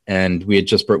 and we had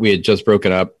just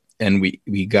broken up, and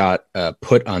we got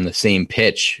put on the same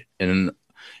pitch, and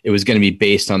it was going to be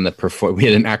based on we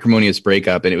had an acrimonious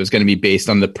breakup, and it was going to be based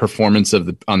on the performance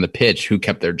on the pitch, who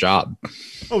kept their job.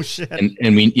 Oh shit.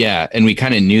 And we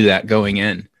kind of knew that going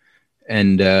in.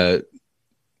 And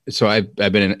so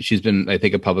she's been, I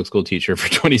think, a public school teacher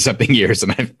for 20 something years.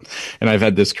 And I've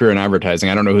had this career in advertising.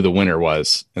 I don't know who the winner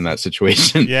was in that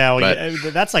situation. Yeah. Well,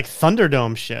 that's like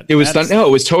Thunderdome shit. It was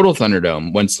it was total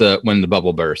Thunderdome when the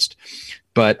bubble burst.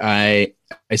 But I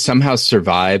somehow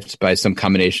survived by some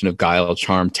combination of guile,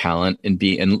 charm, talent, and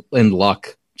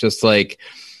luck. Just like,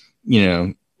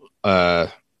 so I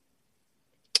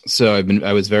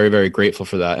was very, very grateful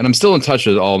for that. And I'm still in touch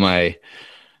with all my,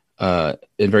 and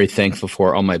very thankful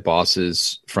for all my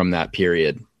bosses from that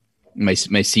period. My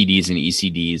CDs and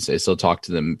ECDs, I still talk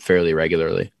to them fairly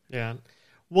regularly. Yeah.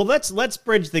 Well, let's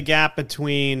bridge the gap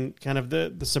between kind of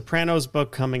the Sopranos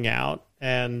book coming out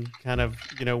and kind of,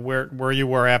 where you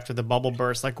were after the bubble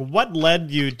burst. Like, what led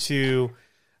you to,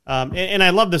 and I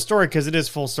love the story because it is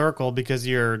full circle, because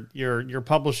your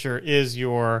publisher is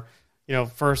your,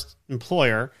 first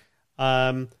employer.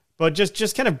 But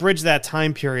just kind of bridge that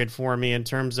time period for me in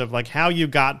terms of like how you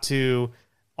got to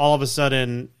all of a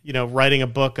sudden, writing a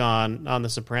book on the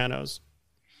Sopranos.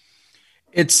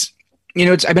 I've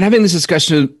been having this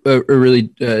discussion with a really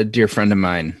dear friend of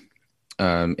mine,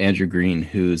 Andrew Green,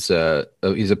 who's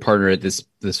he's a partner at this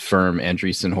firm,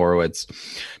 Andreessen Horowitz,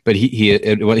 but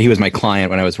he was my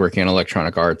client when I was working on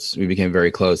Electronic Arts. We became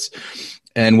very close,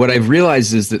 and what I've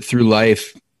realized is that through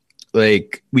life,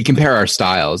 like, we compare our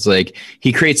styles. Like,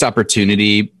 he creates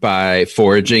opportunity by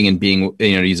foraging and being,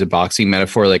 to use a boxing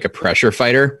metaphor, like a pressure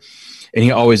fighter, and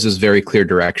he always has very clear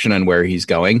direction on where he's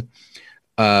going.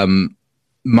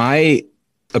 My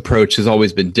approach has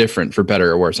always been different, for better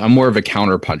or worse. I'm more of a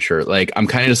counterpuncher. Like, I'm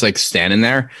kind of just like standing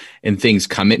there and things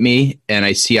come at me and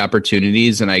I see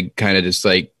opportunities and I kind of just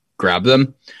like grab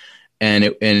them.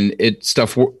 And it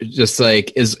stuff just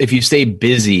like is, if you stay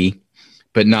busy,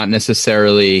 but not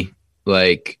necessarily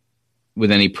like with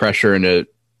any pressure in a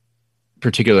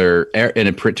particular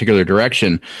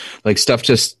direction, like stuff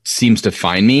just seems to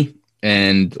find me.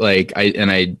 And like,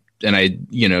 I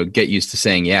get used to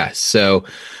saying yes. So,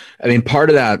 I mean, part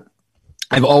of that,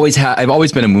 I've always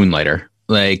been a moonlighter.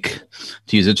 Like,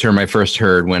 to use a term I first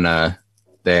heard when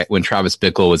Travis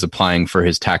Bickle was applying for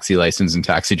his taxi license and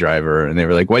Taxi Driver, and they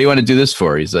were like, "What do you want to do this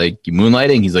for?" He's like, "You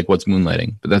moonlighting?" He's like, "What's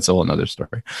moonlighting?" But that's a whole another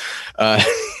story.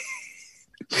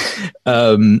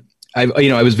 I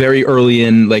was very early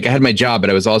in, like, I had my job, but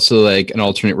I was also like an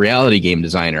alternate reality game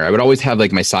designer. I would always have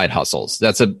like my side hustles.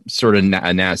 That's a sort of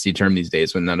a nasty term these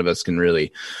days when none of us can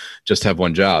really just have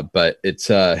one job, but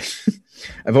it's,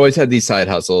 I've always had these side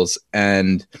hustles,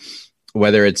 and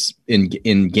whether it's in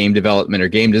game development or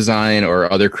game design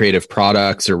or other creative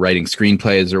products or writing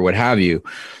screenplays or what have you.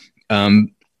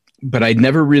 But I'd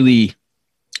never really,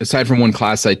 aside from one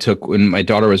class I took when my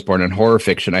daughter was born in horror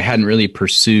fiction, I hadn't really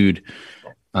pursued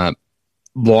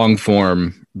long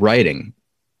form writing.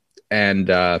 And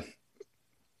the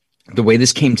way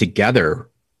this came together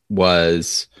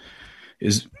is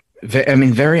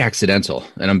very accidental,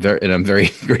 and I'm very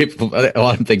grateful. A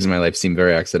lot of things in my life seem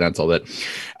very accidental. That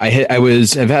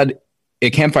I've had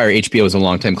at Campfire. HBO is a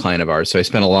longtime client of ours, so I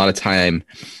spent a lot of time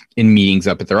in meetings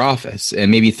up at their office.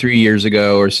 And maybe 3 years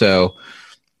ago or so,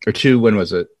 or two, when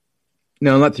was it?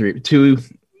 No, not 3, 2,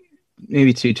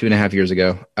 maybe 2.5 years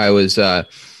ago. I was up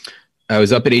at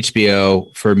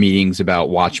HBO for meetings about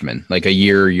Watchmen, like a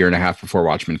year and a half before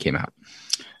Watchmen came out.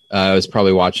 I was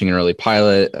probably watching an early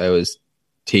pilot. I was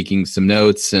taking some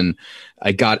notes, and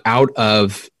I got out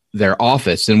of their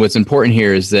office. And what's important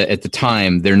here is that at the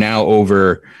time, they're now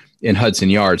over in Hudson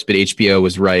Yards, but HBO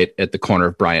was right at the corner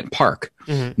of Bryant Park,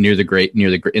 in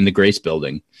the Grace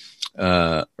Building,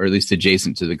 or at least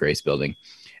adjacent to the Grace Building.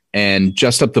 And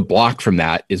just up the block from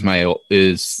that is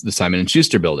the Simon and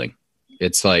Schuster building.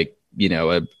 It's like,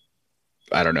 a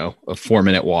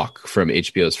 4-minute walk from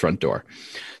HBO's front door.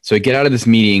 So I get out of this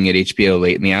meeting at HBO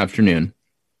late in the afternoon,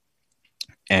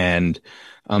 and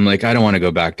I'm like, I don't want to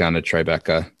go back down to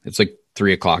Tribeca. It's like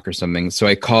 3:00 or something. So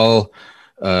I call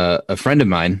a friend of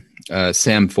mine,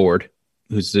 Sam Ford,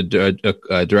 who's the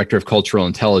director of cultural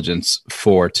intelligence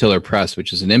for Tiller Press,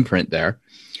 which is an imprint there.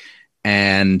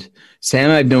 And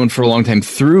Sam I've known for a long time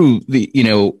through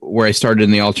where I started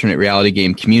in the alternate reality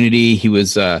game community. He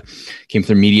came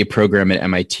through a media program at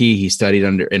MIT. He studied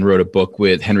under and wrote a book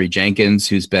with Henry Jenkins,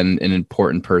 who's been an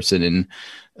important person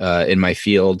in my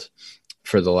field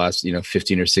for the last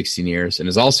 15 or 16 years, and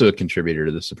is also a contributor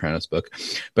to the Sopranos book.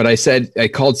 But I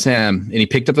called Sam, and he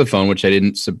picked up the phone, which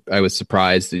I was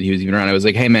surprised that he was even around. I was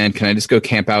like, hey man, can I just go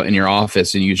camp out in your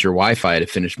office and use your Wi-Fi to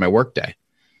finish my workday?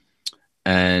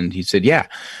 And he said, yeah.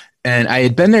 And I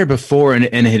had been there before and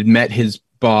had met his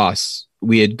boss.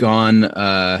 We had gone,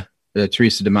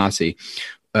 Teresa DeMasi,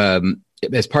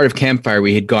 as part of Campfire,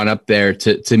 we had gone up there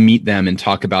to meet them and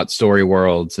talk about story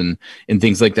worlds and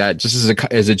things like that, just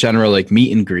as a general like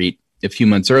meet and greet a few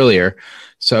months earlier.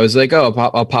 So I was like, oh,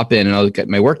 I'll pop in and I'll get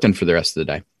my work done for the rest of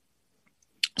the day.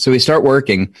 So we start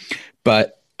working,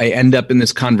 but I end up in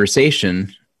this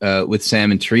conversation with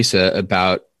Sam and Teresa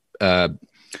about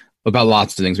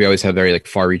lots of things. We always have very like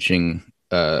far-reaching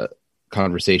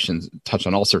conversations, touch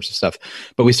on all sorts of stuff.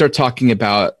 But we start talking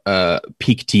about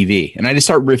Peak TV, and I just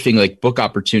start riffing like book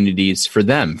opportunities for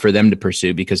them to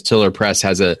pursue, because Tiller Press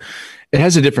has a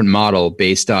different model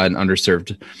based on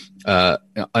underserved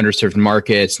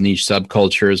markets, niche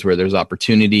subcultures where there's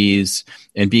opportunities,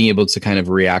 and being able to kind of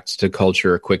react to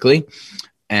culture quickly.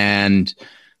 And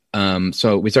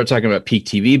so we start talking about Peak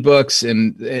TV books,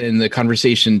 and the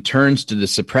conversation turns to The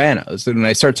Sopranos. And when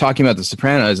I start talking about The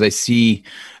Sopranos, I see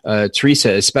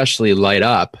Teresa especially light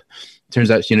up. Turns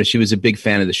out, she was a big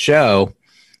fan of the show.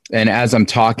 And as I'm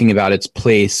talking about its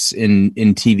place in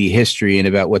TV history and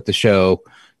about what the show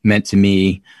meant to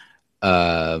me,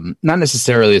 not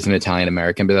necessarily as an Italian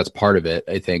American, but that's part of it,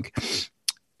 I think.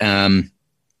 I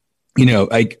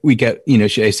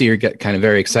see her get kind of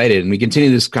very excited, and we continue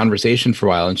this conversation for a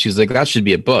while. And she's like, that should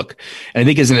be a book. And I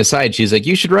think as an aside, she's like,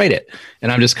 you should write it.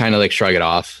 And I'm just kind of like shrug it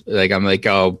off. Like, I'm like,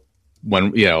 oh,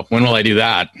 when will I do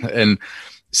that? And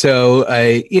so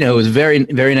it was very,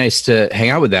 very nice to hang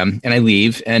out with them, and I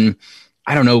leave. And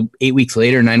I don't know, 9 weeks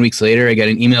later, I get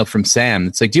an email from Sam.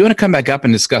 It's like, do you want to come back up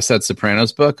and discuss that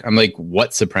Sopranos book? I'm like,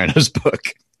 what Sopranos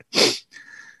book?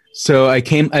 So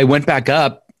I went back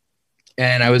up.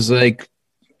 And I was like,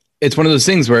 it's one of those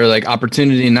things where like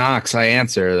opportunity knocks, I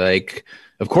answer. Like,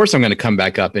 of course I'm going to come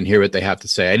back up and hear what they have to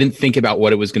say. I didn't think about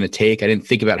what it was going to take. I didn't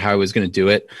think about how I was going to do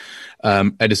it.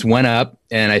 I just went up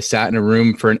and I sat in a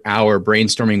room for an hour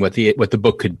brainstorming what the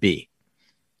book could be.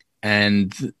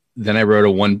 And then I wrote a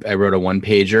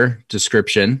one-pager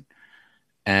description.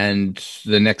 And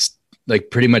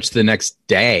pretty much the next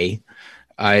day,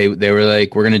 they were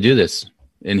like, we're going to do this.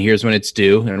 And here's when it's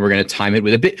due, and we're going to time it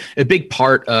with a big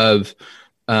part of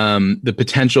the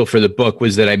potential for the book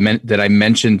was that I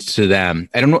mentioned to them.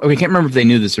 I can't remember if they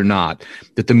knew this or not,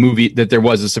 that there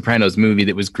was a Sopranos movie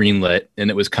that was greenlit and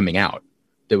that was coming out,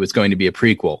 that was going to be a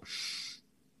prequel.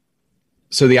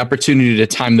 So the opportunity to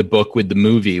time the book with the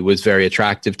movie was very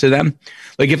attractive to them.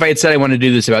 Like if I had said I want to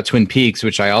do this about Twin Peaks,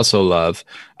 which I also love,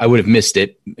 I would have missed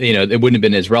it. It wouldn't have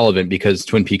been as relevant because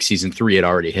Twin Peaks season 3 had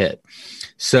already hit.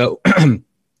 So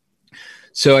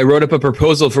I wrote up a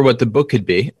proposal for what the book could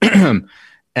be.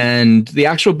 And the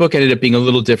actual book ended up being a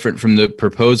little different from the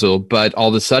proposal, but all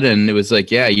of a sudden it was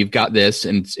like, yeah, you've got this,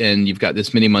 and you've got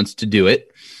this many months to do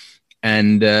it,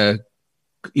 and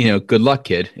good luck,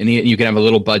 kid. And you can have a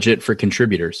little budget for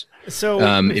contributors.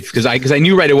 So, because I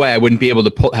knew right away I wouldn't be able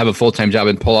to have a full-time job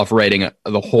and pull off writing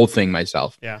the whole thing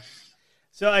myself. Yeah.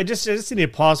 So I just need to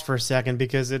pause for a second,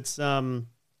 because it's I'm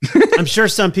sure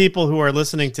some people who are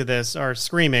listening to this are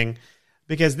screaming,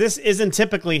 because this isn't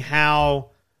typically how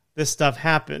this stuff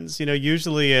happens.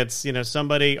 Usually it's,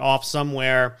 somebody off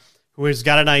somewhere who has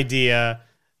got an idea.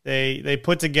 They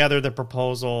put together the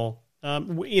proposal.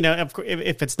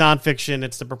 If it's nonfiction,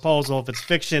 it's the proposal. If it's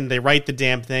fiction, they write the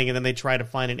damn thing, and then they try to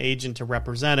find an agent to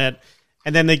represent it,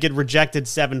 and then they get rejected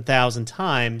 7,000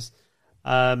 times.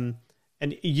 And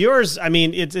yours, I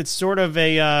mean, it's sort of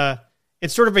a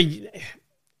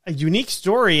unique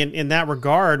story in that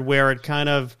regard, where it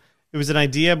was an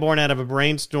idea born out of a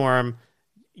brainstorm.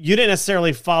 You didn't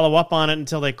necessarily follow up on it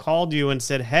until they called you and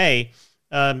said, hey,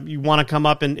 you want to come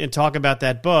up and talk about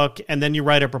that book, and then you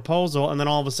write a proposal, and then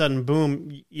all of a sudden,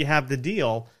 boom, you have the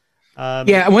deal.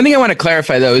 Yeah, one thing I want to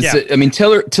clarify, though, is that, I mean,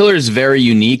 Tiller is very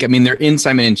unique. I mean, they're in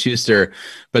Simon & Schuster,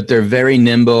 but they're very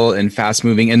nimble and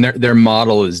fast-moving, and their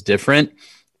model is different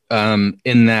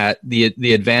in that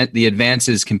the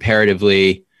advances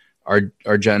comparatively are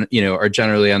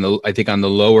generally on the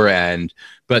lower end,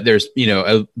 but there's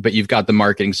but you've got the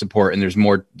marketing support, and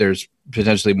there's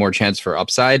potentially more chance for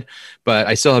upside. But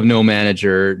I still have no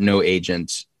manager, no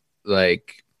agent,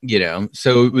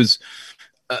 so it was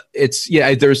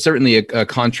there's certainly a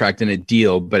contract and a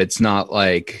deal, but it's not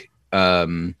like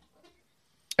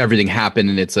everything happened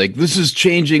and it's like, this is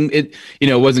changing it.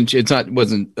 It wasn't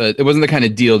the kind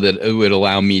of deal that it would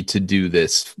allow me to do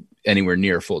this anywhere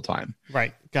near full time.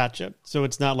 Right. Gotcha. So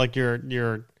it's not like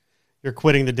you're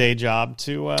quitting the day job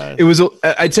to.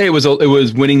 I'd say it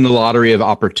was winning the lottery of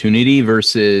opportunity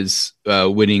versus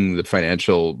winning the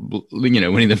financial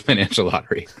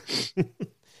lottery.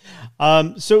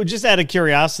 So just out of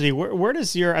curiosity, where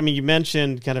does you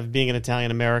mentioned kind of being an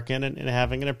Italian American and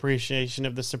having an appreciation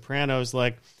of The Sopranos.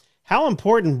 Like, how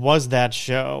important was that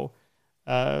show,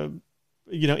 in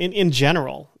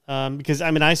general? Because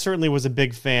I certainly was a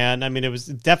big fan. I mean, it was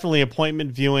definitely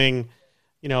appointment viewing,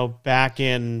 back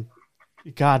in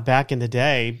the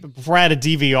day before I had a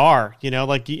DVR, you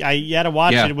had to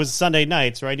watch it. It was Sunday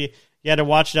nights, right? You had to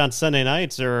watch it on Sunday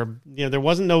nights, or, there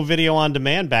wasn't no video on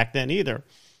demand back then either.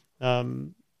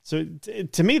 So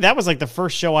to me, that was like the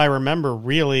first show I remember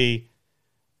really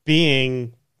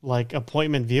being like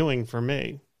appointment viewing for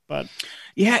me. But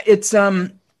yeah, it's, I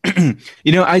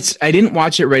didn't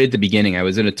watch it right at the beginning. I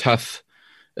was in a tough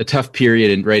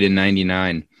period right in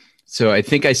 99. So I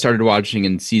think I started watching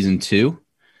in season 2,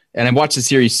 and I've watched the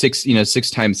series 6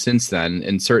 times since then.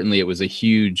 And certainly it was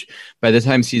by the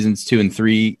time seasons 2 and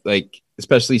 3, like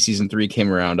especially season 3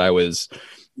 came around, I was,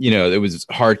 it was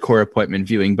hardcore appointment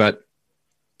viewing. But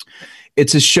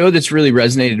it's a show that's really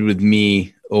resonated with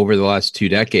me over the last 2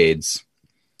 decades.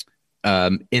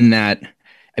 In that,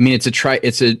 it's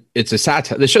a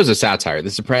satire. The show's a satire.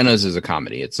 The Sopranos is a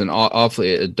comedy. It's an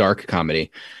awfully a dark comedy,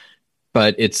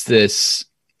 but it's this.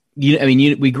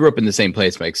 We grew up in the same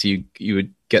place, Mike. So you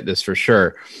would get this for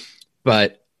sure.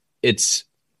 But it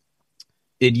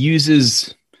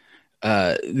uses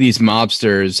these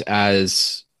mobsters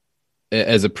as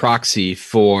a proxy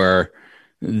for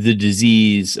the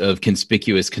disease of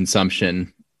conspicuous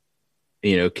consumption.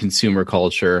 Consumer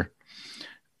culture.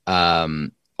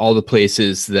 All the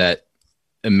places that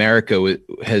America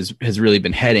has really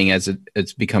been heading as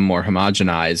it's become more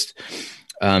homogenized.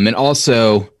 And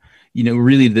also,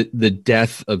 really the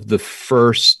death of the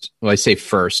first, well, I say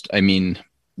first, I mean,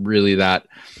 really that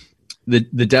the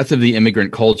death of the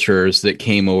immigrant cultures that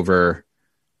came over,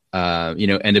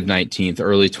 end of 19th,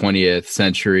 early 20th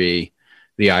century,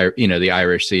 the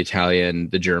Irish, the Italian,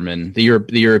 the German, the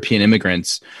European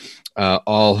immigrants,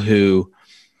 all who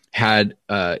had,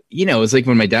 it was like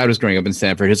when my dad was growing up in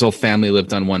Stanford, his whole family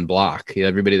lived on one block.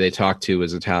 Everybody they talked to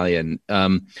was Italian.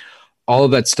 All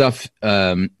of that stuff,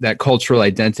 that cultural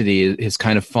identity has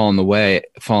kind of fallen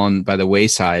by the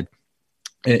wayside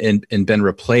and been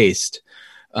replaced.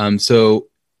 So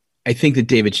I think that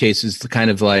David Chase is kind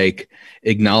of like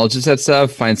acknowledges that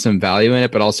stuff, finds some value in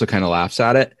it, but also kind of laughs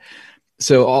at it.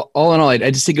 So all in all, I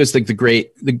just think it was like the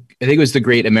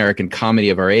great American comedy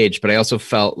of our age, but I also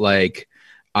felt like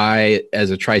I,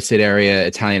 as a tri-state area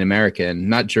Italian American,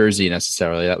 not Jersey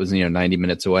necessarily, that was 90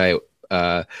 minutes away,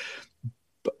 it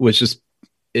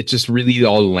just really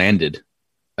all landed.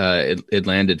 It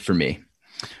landed for me,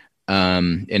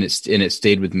 and it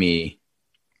stayed with me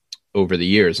over the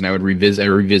years. And I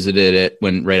revisited it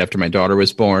right after my daughter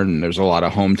was born, and there's a lot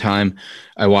of home time.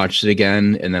 I watched it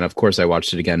again. And then of course I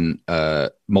watched it again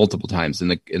multiple times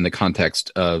in the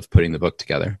context of putting the book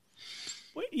together.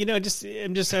 You know,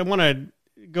 I want to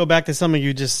go back to something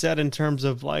you just said in terms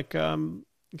of like, kind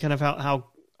of how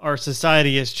our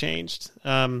society has changed,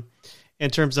 in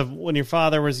terms of when your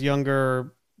father was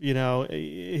younger, you know,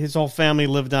 his whole family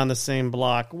lived on the same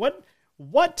block.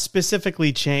 What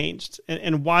specifically changed,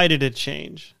 and why did it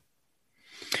change?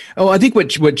 Oh, I think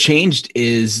what changed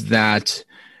is that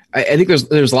I think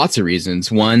there's lots of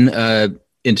reasons. One,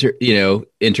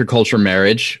 intercultural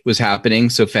marriage was happening,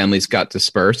 so families got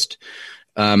dispersed.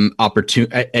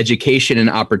 Education and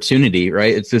opportunity,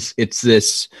 right? It's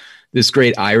this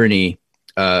great irony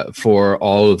for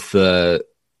all of the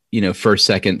first,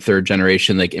 second, third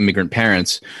generation like immigrant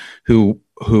parents who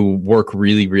work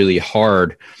really, really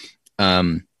hard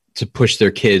to push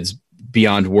their kids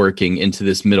beyond working into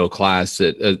this middle class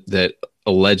that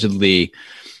allegedly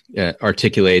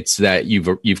articulates that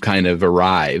you've kind of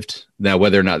arrived. Now,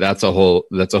 whether or not that's a whole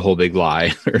big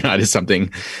lie or not is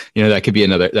something, that could be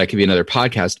another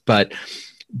podcast. But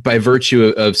by virtue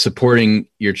of supporting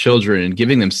your children and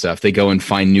giving them stuff, they go and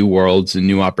find new worlds and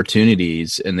new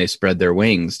opportunities, and they spread their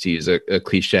wings, to use a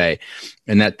cliche,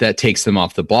 and that takes them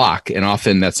off the block. And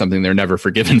often that's something they're never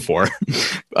forgiven for.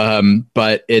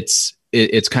 But it's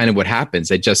kind of what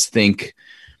happens. I just think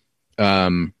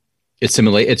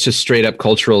it's just straight up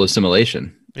cultural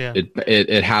assimilation. Yeah.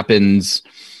 It happens.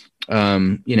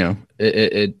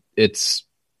 It's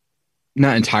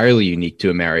not entirely unique to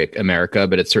America,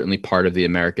 but it's certainly part of the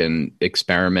American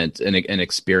experiment and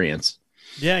experience.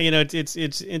 Yeah,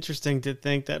 it's interesting to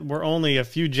think that we're only a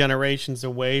few generations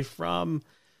away from,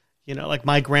 like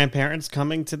my grandparents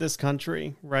coming to this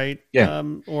country, right? Yeah.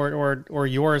 Or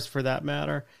yours for that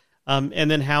matter. And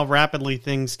then how rapidly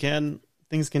things can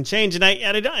change. And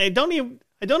I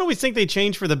don't always think they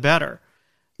change for the better.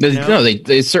 No,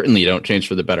 they certainly don't change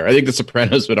for the better. I think The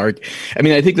Sopranos would argue. I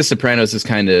mean, I think The Sopranos is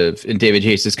kind of, and David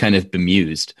Chase is kind of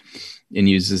bemused and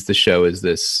uses the show as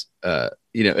this, as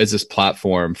this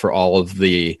platform for all of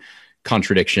the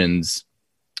contradictions,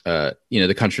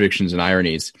 the contradictions and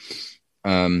ironies.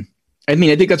 I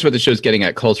think that's what the show's getting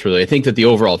at culturally. I think that the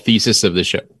overall thesis of the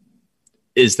show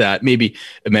is that maybe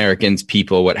Americans,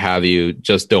 people, what have you,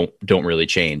 just don't really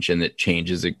change, and that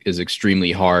change is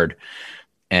extremely hard,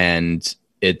 and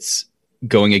it's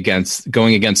going against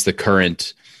the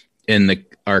current in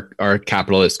our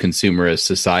capitalist consumerist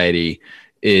society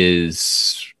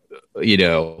is,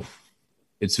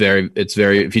 it's very,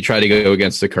 if you try to go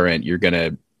against the current, you're going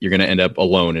to end up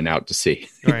alone and out to sea.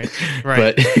 Right.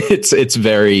 But it's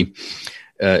very,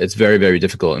 very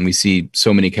difficult. And we see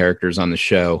so many characters on the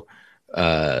show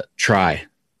try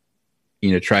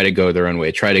to go their own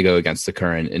way, try to go against the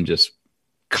current, and just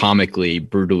comically,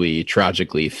 brutally,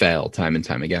 tragically fail time and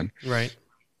time again. Right.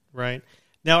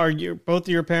 Now, are both of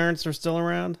your parents are still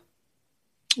around?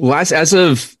 Well, as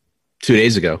of 2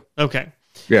 days ago. Okay.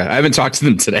 Yeah, I haven't talked to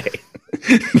them today.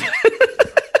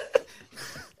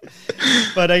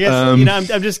 But I guess,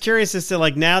 I'm just curious as to,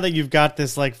 like, now that you've got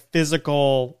this like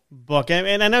physical book,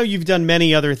 and I know you've done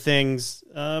many other things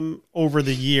over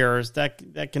the years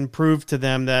that can prove to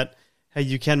them that, hey,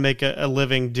 you can make a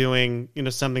living doing,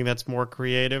 something that's more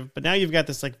creative. But now you've got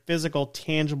this like physical,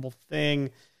 tangible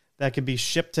thing that can be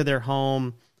shipped to their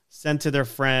home, sent to their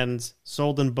friends,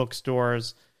 sold in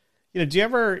bookstores. Are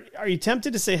you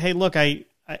tempted to say, hey, look, I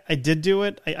did do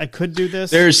it. I could do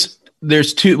this.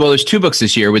 There's two books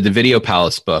this year with the Video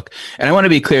Palace book. And I want to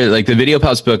be clear, like the Video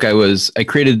Palace book, I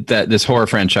created this horror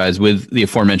franchise with the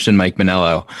aforementioned Mike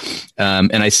Manello.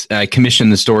 And I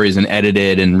commissioned the stories and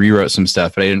edited and rewrote some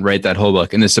stuff, but I didn't write that whole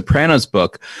book. And the Sopranos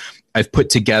book, I've put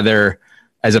together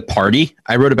as a party.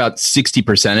 I wrote about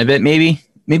 60% of it, maybe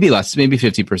less, maybe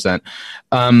 50%.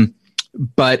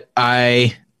 But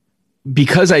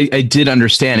because I did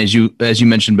understand, as you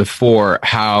mentioned before,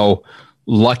 how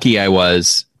lucky I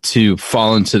was to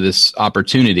fall into this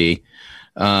opportunity.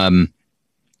 I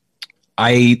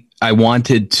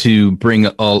wanted to bring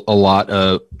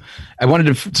I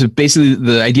wanted to basically,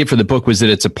 the idea for the book was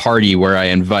that it's a party where I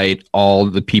invite all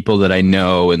the people that I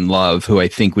know and love, who I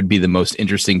think would be the most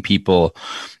interesting people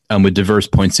with diverse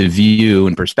points of view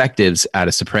and perspectives at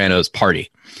a Sopranos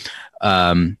party.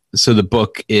 So the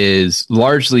book is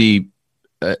largely,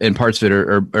 and parts of it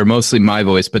are mostly my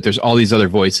voice, but there's all these other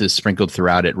voices sprinkled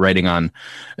throughout it, writing on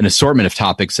an assortment of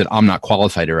topics that I'm not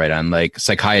qualified to write on, like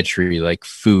psychiatry, like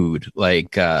food,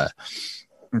 like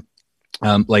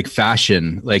like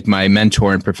fashion, like my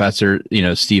mentor and professor,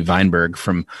 Steve Weinberg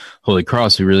from Holy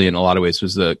Cross, who really in a lot of ways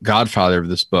was the godfather of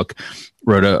this book,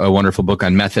 wrote a wonderful book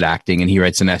on method acting, and he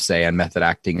writes an essay on method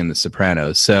acting in The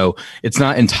Sopranos. So it's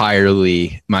not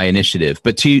entirely my initiative,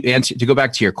 but to go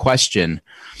back to your question,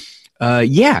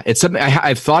 it's something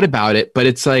I've thought about it, but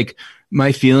it's like,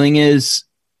 my feeling is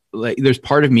like, there's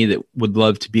part of me that would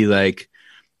love to be like,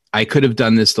 I could have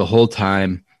done this the whole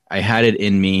time. I had it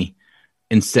in me.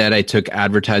 Instead, I took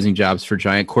advertising jobs for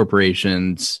giant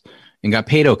corporations and got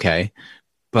paid okay.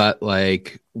 But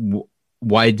like,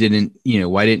 why didn't you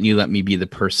let me be the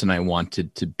person I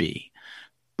wanted to be?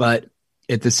 But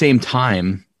at the same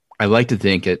time, I like to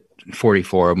think at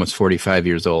 44, almost 45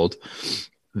 years old,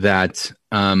 that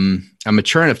I'm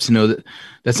mature enough to know that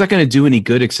that's not going to do any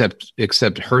good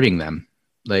except hurting them.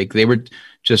 Like, they were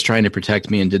just trying to protect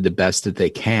me and did the best that they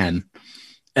can.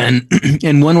 And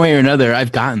in one way or another,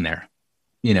 I've gotten there.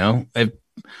 I've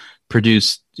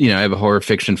produced, I have a horror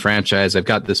fiction franchise. I've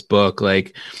got this book.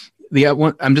 Like,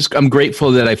 I'm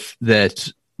grateful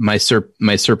that my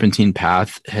serpentine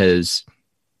path has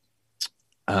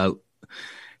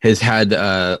had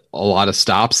a lot of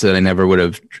stops that I never would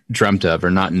have dreamt of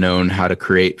or not known how to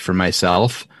create for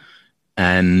myself.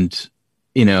 And,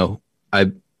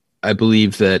 I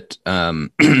believe that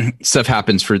stuff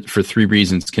happens for three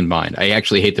reasons combined. I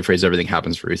actually hate the phrase "everything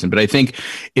happens for a reason," but I think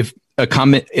if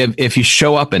you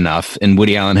show up enough, and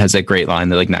Woody Allen has that great line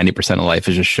that like 90% of life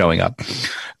is just showing up.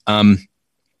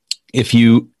 If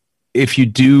you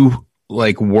do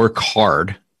like work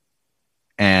hard,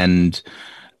 and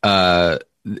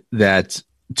that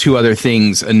two other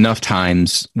things enough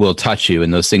times will touch you,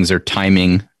 and those things are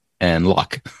timing and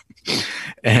luck.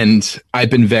 And I've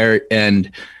been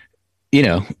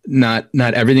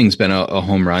not everything's been a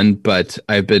home run, but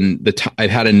I've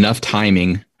had enough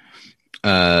timing,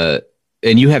 and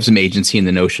you have some agency in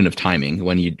the notion of timing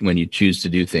when you choose to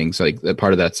do things. Like, that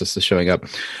part of that's just the showing up.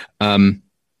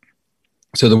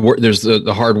 So there's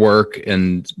the hard work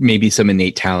and maybe some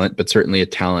innate talent, but certainly a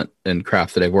talent and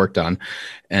craft that I've worked on.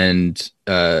 And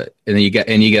then you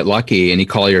get lucky and you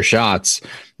call your shots,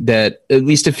 that at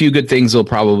least a few good things will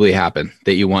probably happen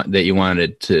that you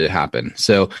wanted to happen.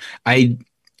 So I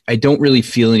don't really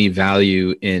feel any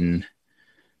value in,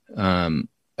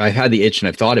 I've had the itch and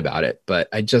I've thought about it, but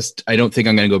I don't think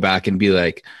I'm going to go back and be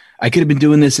like, I could have been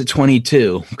doing this at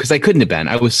 22, because I couldn't have been.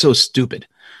 I was so stupid.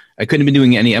 I couldn't have been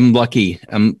doing any. I'm lucky.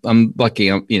 I'm lucky.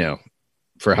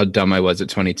 For how dumb I was at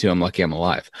 22. I'm lucky I'm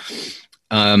alive.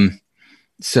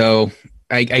 So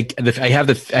I have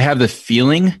the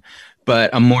feeling,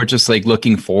 but I'm more just like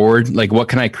looking forward. Like, what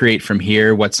can I create from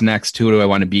here? What's next? Who do I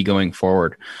want to be going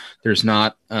forward? There's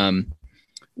not,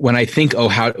 when I think,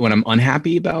 when I'm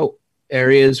unhappy about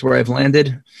areas where I've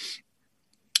landed,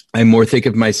 I more think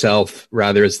of myself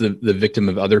rather as the victim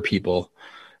of other people,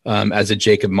 as a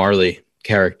Jacob Marley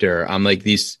character. I'm like,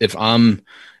 if I'm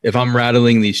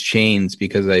rattling these chains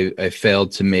because I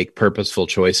failed to make purposeful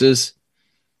choices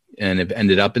and have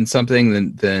ended up in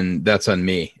something, then that's on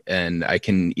me, and I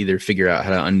can either figure out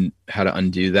how to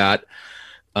undo that.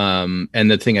 And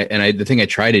the thing I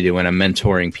try to do when I'm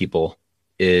mentoring people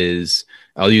is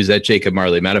I'll use that Jacob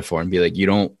Marley metaphor and be like, you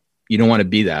don't want to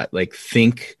be that. Like,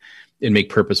 think and make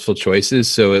purposeful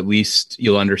choices, so at least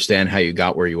you'll understand how you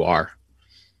got where you are.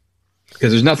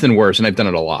 Because there's nothing worse, and I've done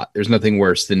it a lot. There's nothing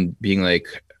worse than being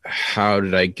like, how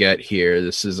did I get here?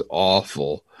 This is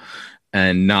awful.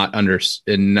 And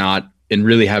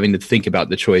really having to think about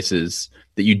the choices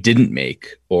that you didn't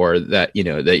make, or that,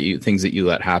 things that you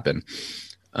let happen.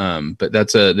 But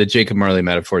that's the Jacob Marley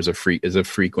metaphor is a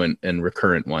frequent and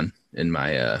recurrent one in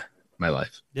my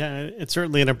life. Yeah, it's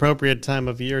certainly an appropriate time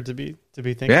of year to be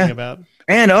thinking about.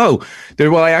 And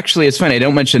it's funny, I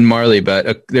don't mention Marley,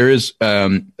 but there is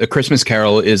A Christmas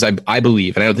Carol is, I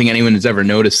believe, and I don't think anyone has ever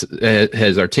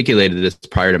has articulated this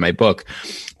prior to my book.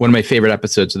 One of my favorite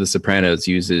episodes of The Sopranos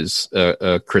uses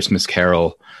a Christmas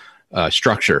Carol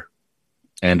structure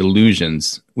and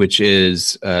illusions, which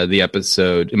is the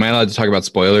episode. Am I allowed to talk about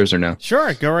spoilers or no?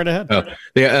 Sure, go right ahead.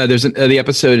 There's the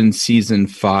episode in season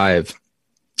 5,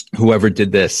 Whoever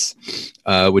Did This,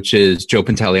 which is Joe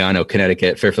Pantoliano,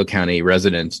 Connecticut, Fairfield County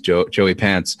resident, Joey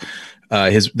Pants.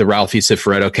 The Ralphie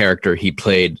Cifaretto character he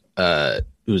played, who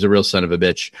was a real son of a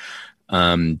bitch,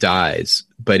 dies,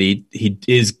 but he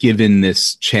is given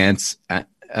this chance,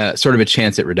 sort of a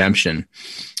chance at redemption,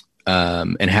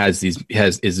 and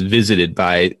is visited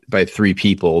by 3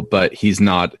 people, but he's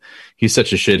such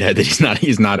a shithead that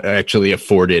he's not actually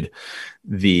afforded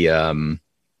the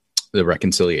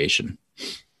reconciliation.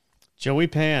 Joey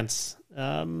Pants.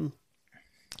 As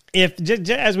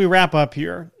we wrap up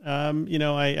here,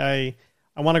 I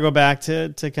I want to go back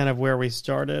to kind of where we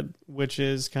started, which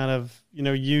is kind of,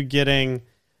 you getting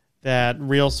that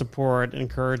real support,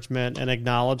 encouragement, and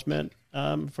acknowledgement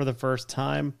for the first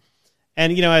time.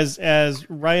 And, as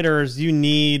writers, you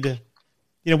need,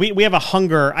 we have a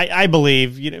hunger, I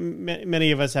believe,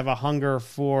 many of us have a hunger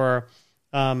for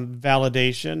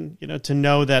validation, to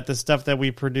know that the stuff that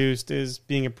we produced is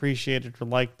being appreciated or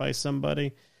liked by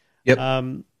somebody. Yep.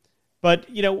 But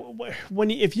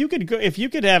if you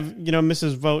could have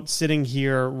Mrs. Vogt sitting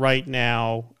here right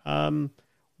now,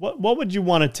 what would you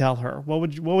want to tell her? What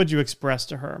would you express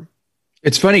to her?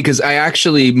 It's funny because I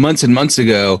actually months and months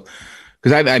ago,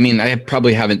 because I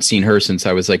probably haven't seen her since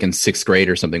I was like in 6th grade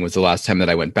or something was the last time that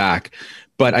I went back.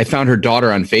 But I found her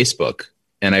daughter on Facebook,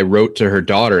 and I wrote to her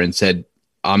daughter and said,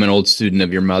 "I'm an old student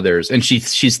of your mother's," and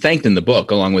she's thanked in the book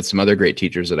along with some other great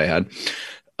teachers that I had.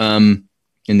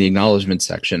 In the acknowledgement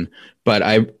section, but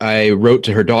I wrote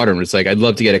to her daughter and was like, "I'd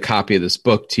love to get a copy of this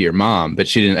book to your mom," but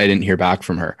I didn't hear back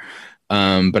from her.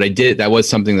 But I did. That was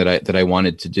something that I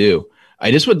wanted to do. I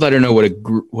just would let her know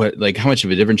how much of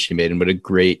a difference she made and what a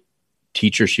great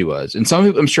teacher she was. And some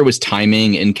of it, I'm sure, was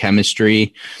timing and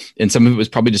chemistry, and some of it was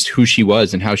probably just who she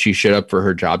was and how she showed up for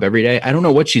her job every day. I don't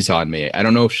know what she saw in me. I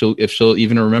don't know if she'll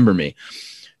even remember me,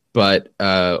 but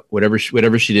whatever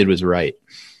she did was right.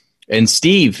 And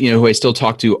Steve, who I still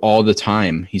talk to all the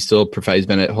time, he's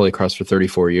been at Holy Cross for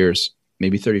 34 years,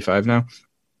 maybe 35 now.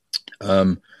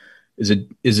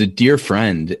 Is a dear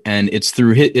friend, and it's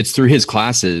through his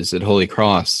classes at Holy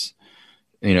Cross,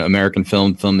 American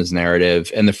film is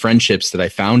narrative, and the friendships that I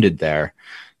founded there.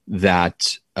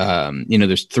 That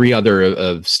there's 3 other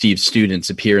of Steve's students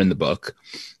appear in the book: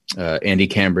 Andy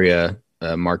Cambria,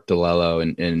 Mark DeLello,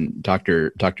 and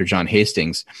Dr. John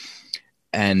Hastings,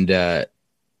 and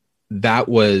that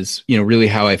was, really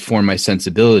how I formed my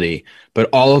sensibility. But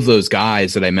all of those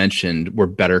guys that I mentioned were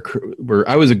better.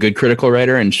 I was a good critical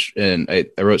writer and I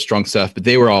wrote strong stuff, but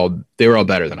they were all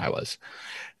better than I was.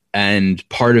 And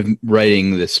part of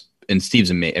writing this, and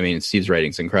Steve's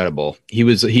writing's incredible. He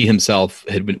himself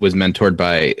was mentored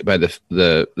by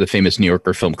the famous New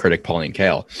Yorker film critic Pauline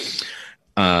Kael,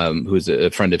 who was a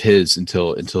friend of his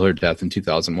until her death in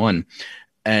 2001.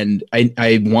 And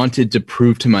I wanted to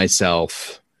prove to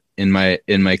myself in my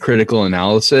critical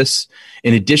analysis,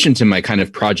 in addition to my kind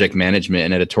of project management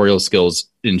and editorial skills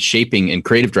in shaping and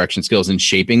creative direction skills in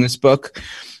shaping this book,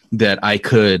 that I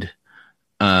could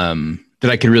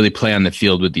really play on the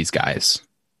field with these guys.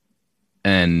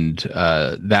 And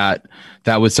that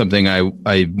was something I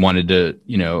wanted to,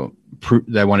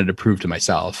 prove to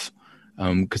myself.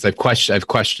 Cause I've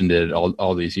questioned it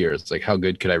all these years. Like, how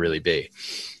good could I really be?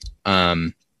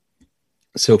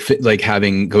 So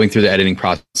going through the editing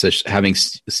process, having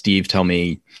Steve tell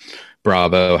me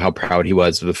bravo, how proud he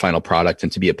was of the final product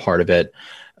and to be a part of it,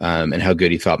 and how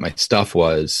good he thought my stuff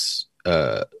was,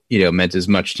 meant as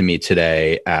much to me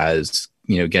today as,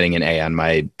 getting an A on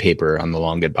my paper on The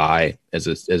Long Goodbye as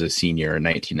a senior in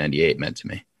 1998 meant to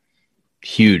me.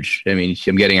 Huge. I mean,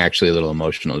 I'm getting actually a little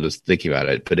emotional just thinking about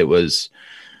it, but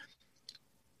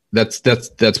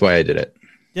that's why I did it.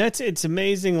 Yeah, it's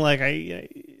amazing. Like I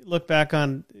look back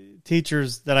on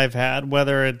teachers that I've had,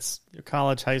 whether it's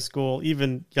college, high school,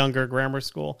 even younger grammar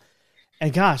school,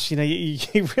 and gosh,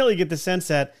 you really get the sense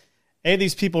that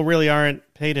these people really aren't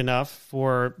paid enough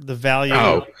for the value.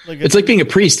 Oh, it's like being a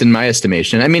priest in my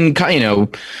estimation. I mean,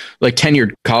 like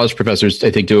tenured college professors, I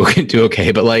think do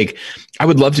okay, but like I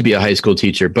would love to be a high school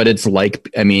teacher, but it's like,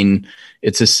 in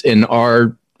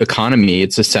our economy,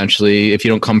 it's essentially, if you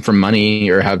don't come from money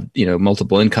or have,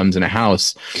 multiple incomes in a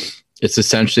house, it's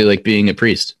essentially like being a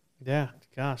priest. Yeah.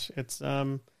 Gosh, it's,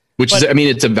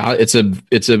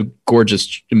 it's a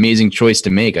gorgeous, amazing choice to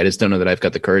make. I just don't know that I've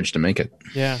got the courage to make it.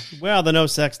 Yeah. Well, the no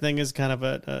sex thing is kind of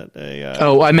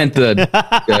I meant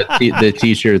the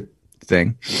t-shirt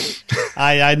thing.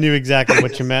 I knew exactly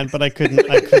what you meant, but I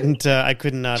couldn't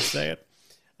not say it.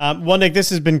 Well, Nick, this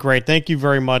has been great. Thank you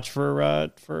very much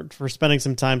for spending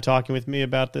some time talking with me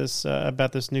about this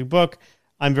new book.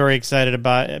 I'm very excited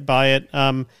by it.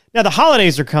 Now the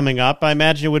holidays are coming up. I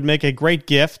imagine it would make a great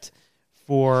gift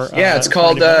for. Yeah, it's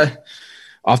called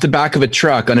 "Off the Back of a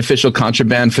Truck: Unofficial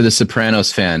Contraband for the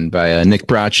Sopranos Fan" by Nick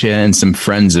Braccia and some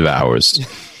friends of ours.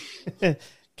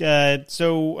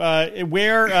 So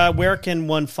where can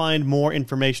one find more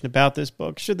information about this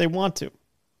book? Should they want to?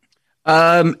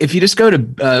 If you just go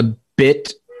to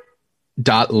bit.ly,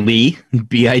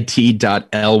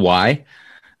 bit.ly,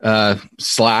 / I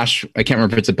can't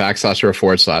remember if it's a backslash or a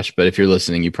 /, but if you're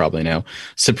listening, you probably know,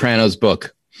 Sopranos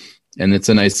book. And it's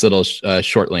a nice little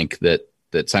short link that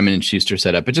Simon & Schuster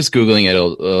set up, but just Googling it,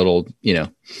 it'll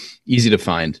easy to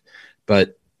find.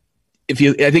 But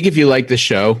think if you like the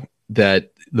show,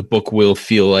 that the book will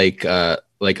feel like a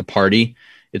party.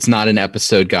 It's not an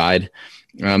episode guide.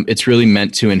 It's really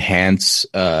meant to enhance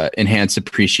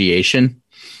appreciation,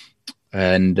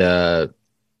 and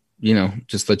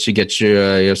just let you get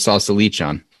your salsa leech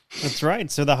on. That's right.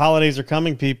 So the holidays are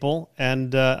coming, people,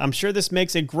 and I'm sure this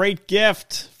makes a great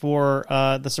gift for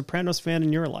the Sopranos fan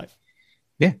in your life.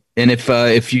 Yeah, and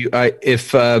if you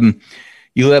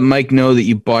let Mike know that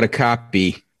you bought a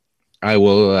copy, I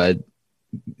will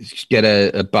get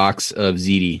a box of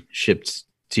ziti shipped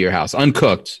to your house,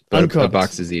 uncooked. A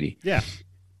box of ziti. Yeah,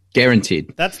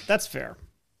 guaranteed. That's fair.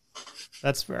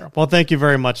 That's fair. Well, thank you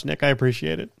very much, Nick. I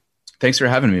appreciate it. Thanks for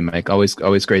having me, Mike. Always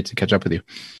great to catch up with you.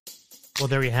 Well,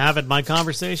 there you have it. My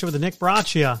conversation with Nick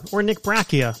Braccia, or Nick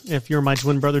Braccia, if you're my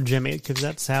twin brother Jimmy, because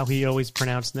that's how he always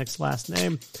pronounced Nick's last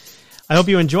name. I hope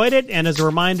you enjoyed it. And as a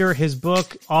reminder, his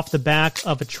book, Off the Back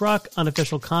of a Truck,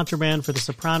 Unofficial Contraband for the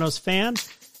Sopranos Fan,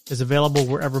 is available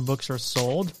wherever books are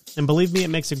sold. And believe me, it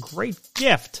makes a great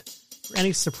gift for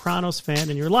any Sopranos fan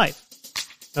in your life.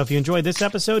 Now, if you enjoyed this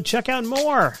episode, check out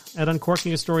more at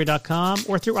uncorkingastory.com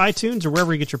or through iTunes or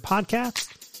wherever you get your podcasts.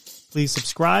 Please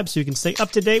subscribe so you can stay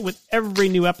up to date with every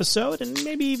new episode and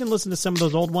maybe even listen to some of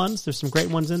those old ones. There's some great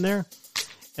ones in there.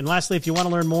 And lastly, if you want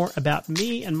to learn more about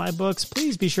me and my books,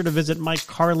 please be sure to visit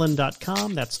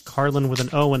MikeCarlin.com. That's Carlin with an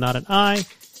O and not an I.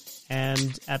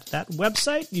 And at that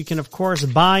website, you can, of course,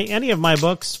 buy any of my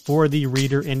books for the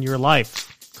reader in your life.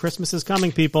 Christmas is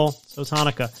coming, people. So is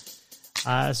Hanukkah.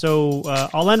 So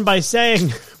I'll end by saying,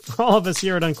 for all of us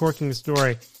here at Uncorking the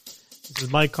Story, this is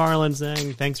Mike Carlin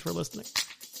saying thanks for listening.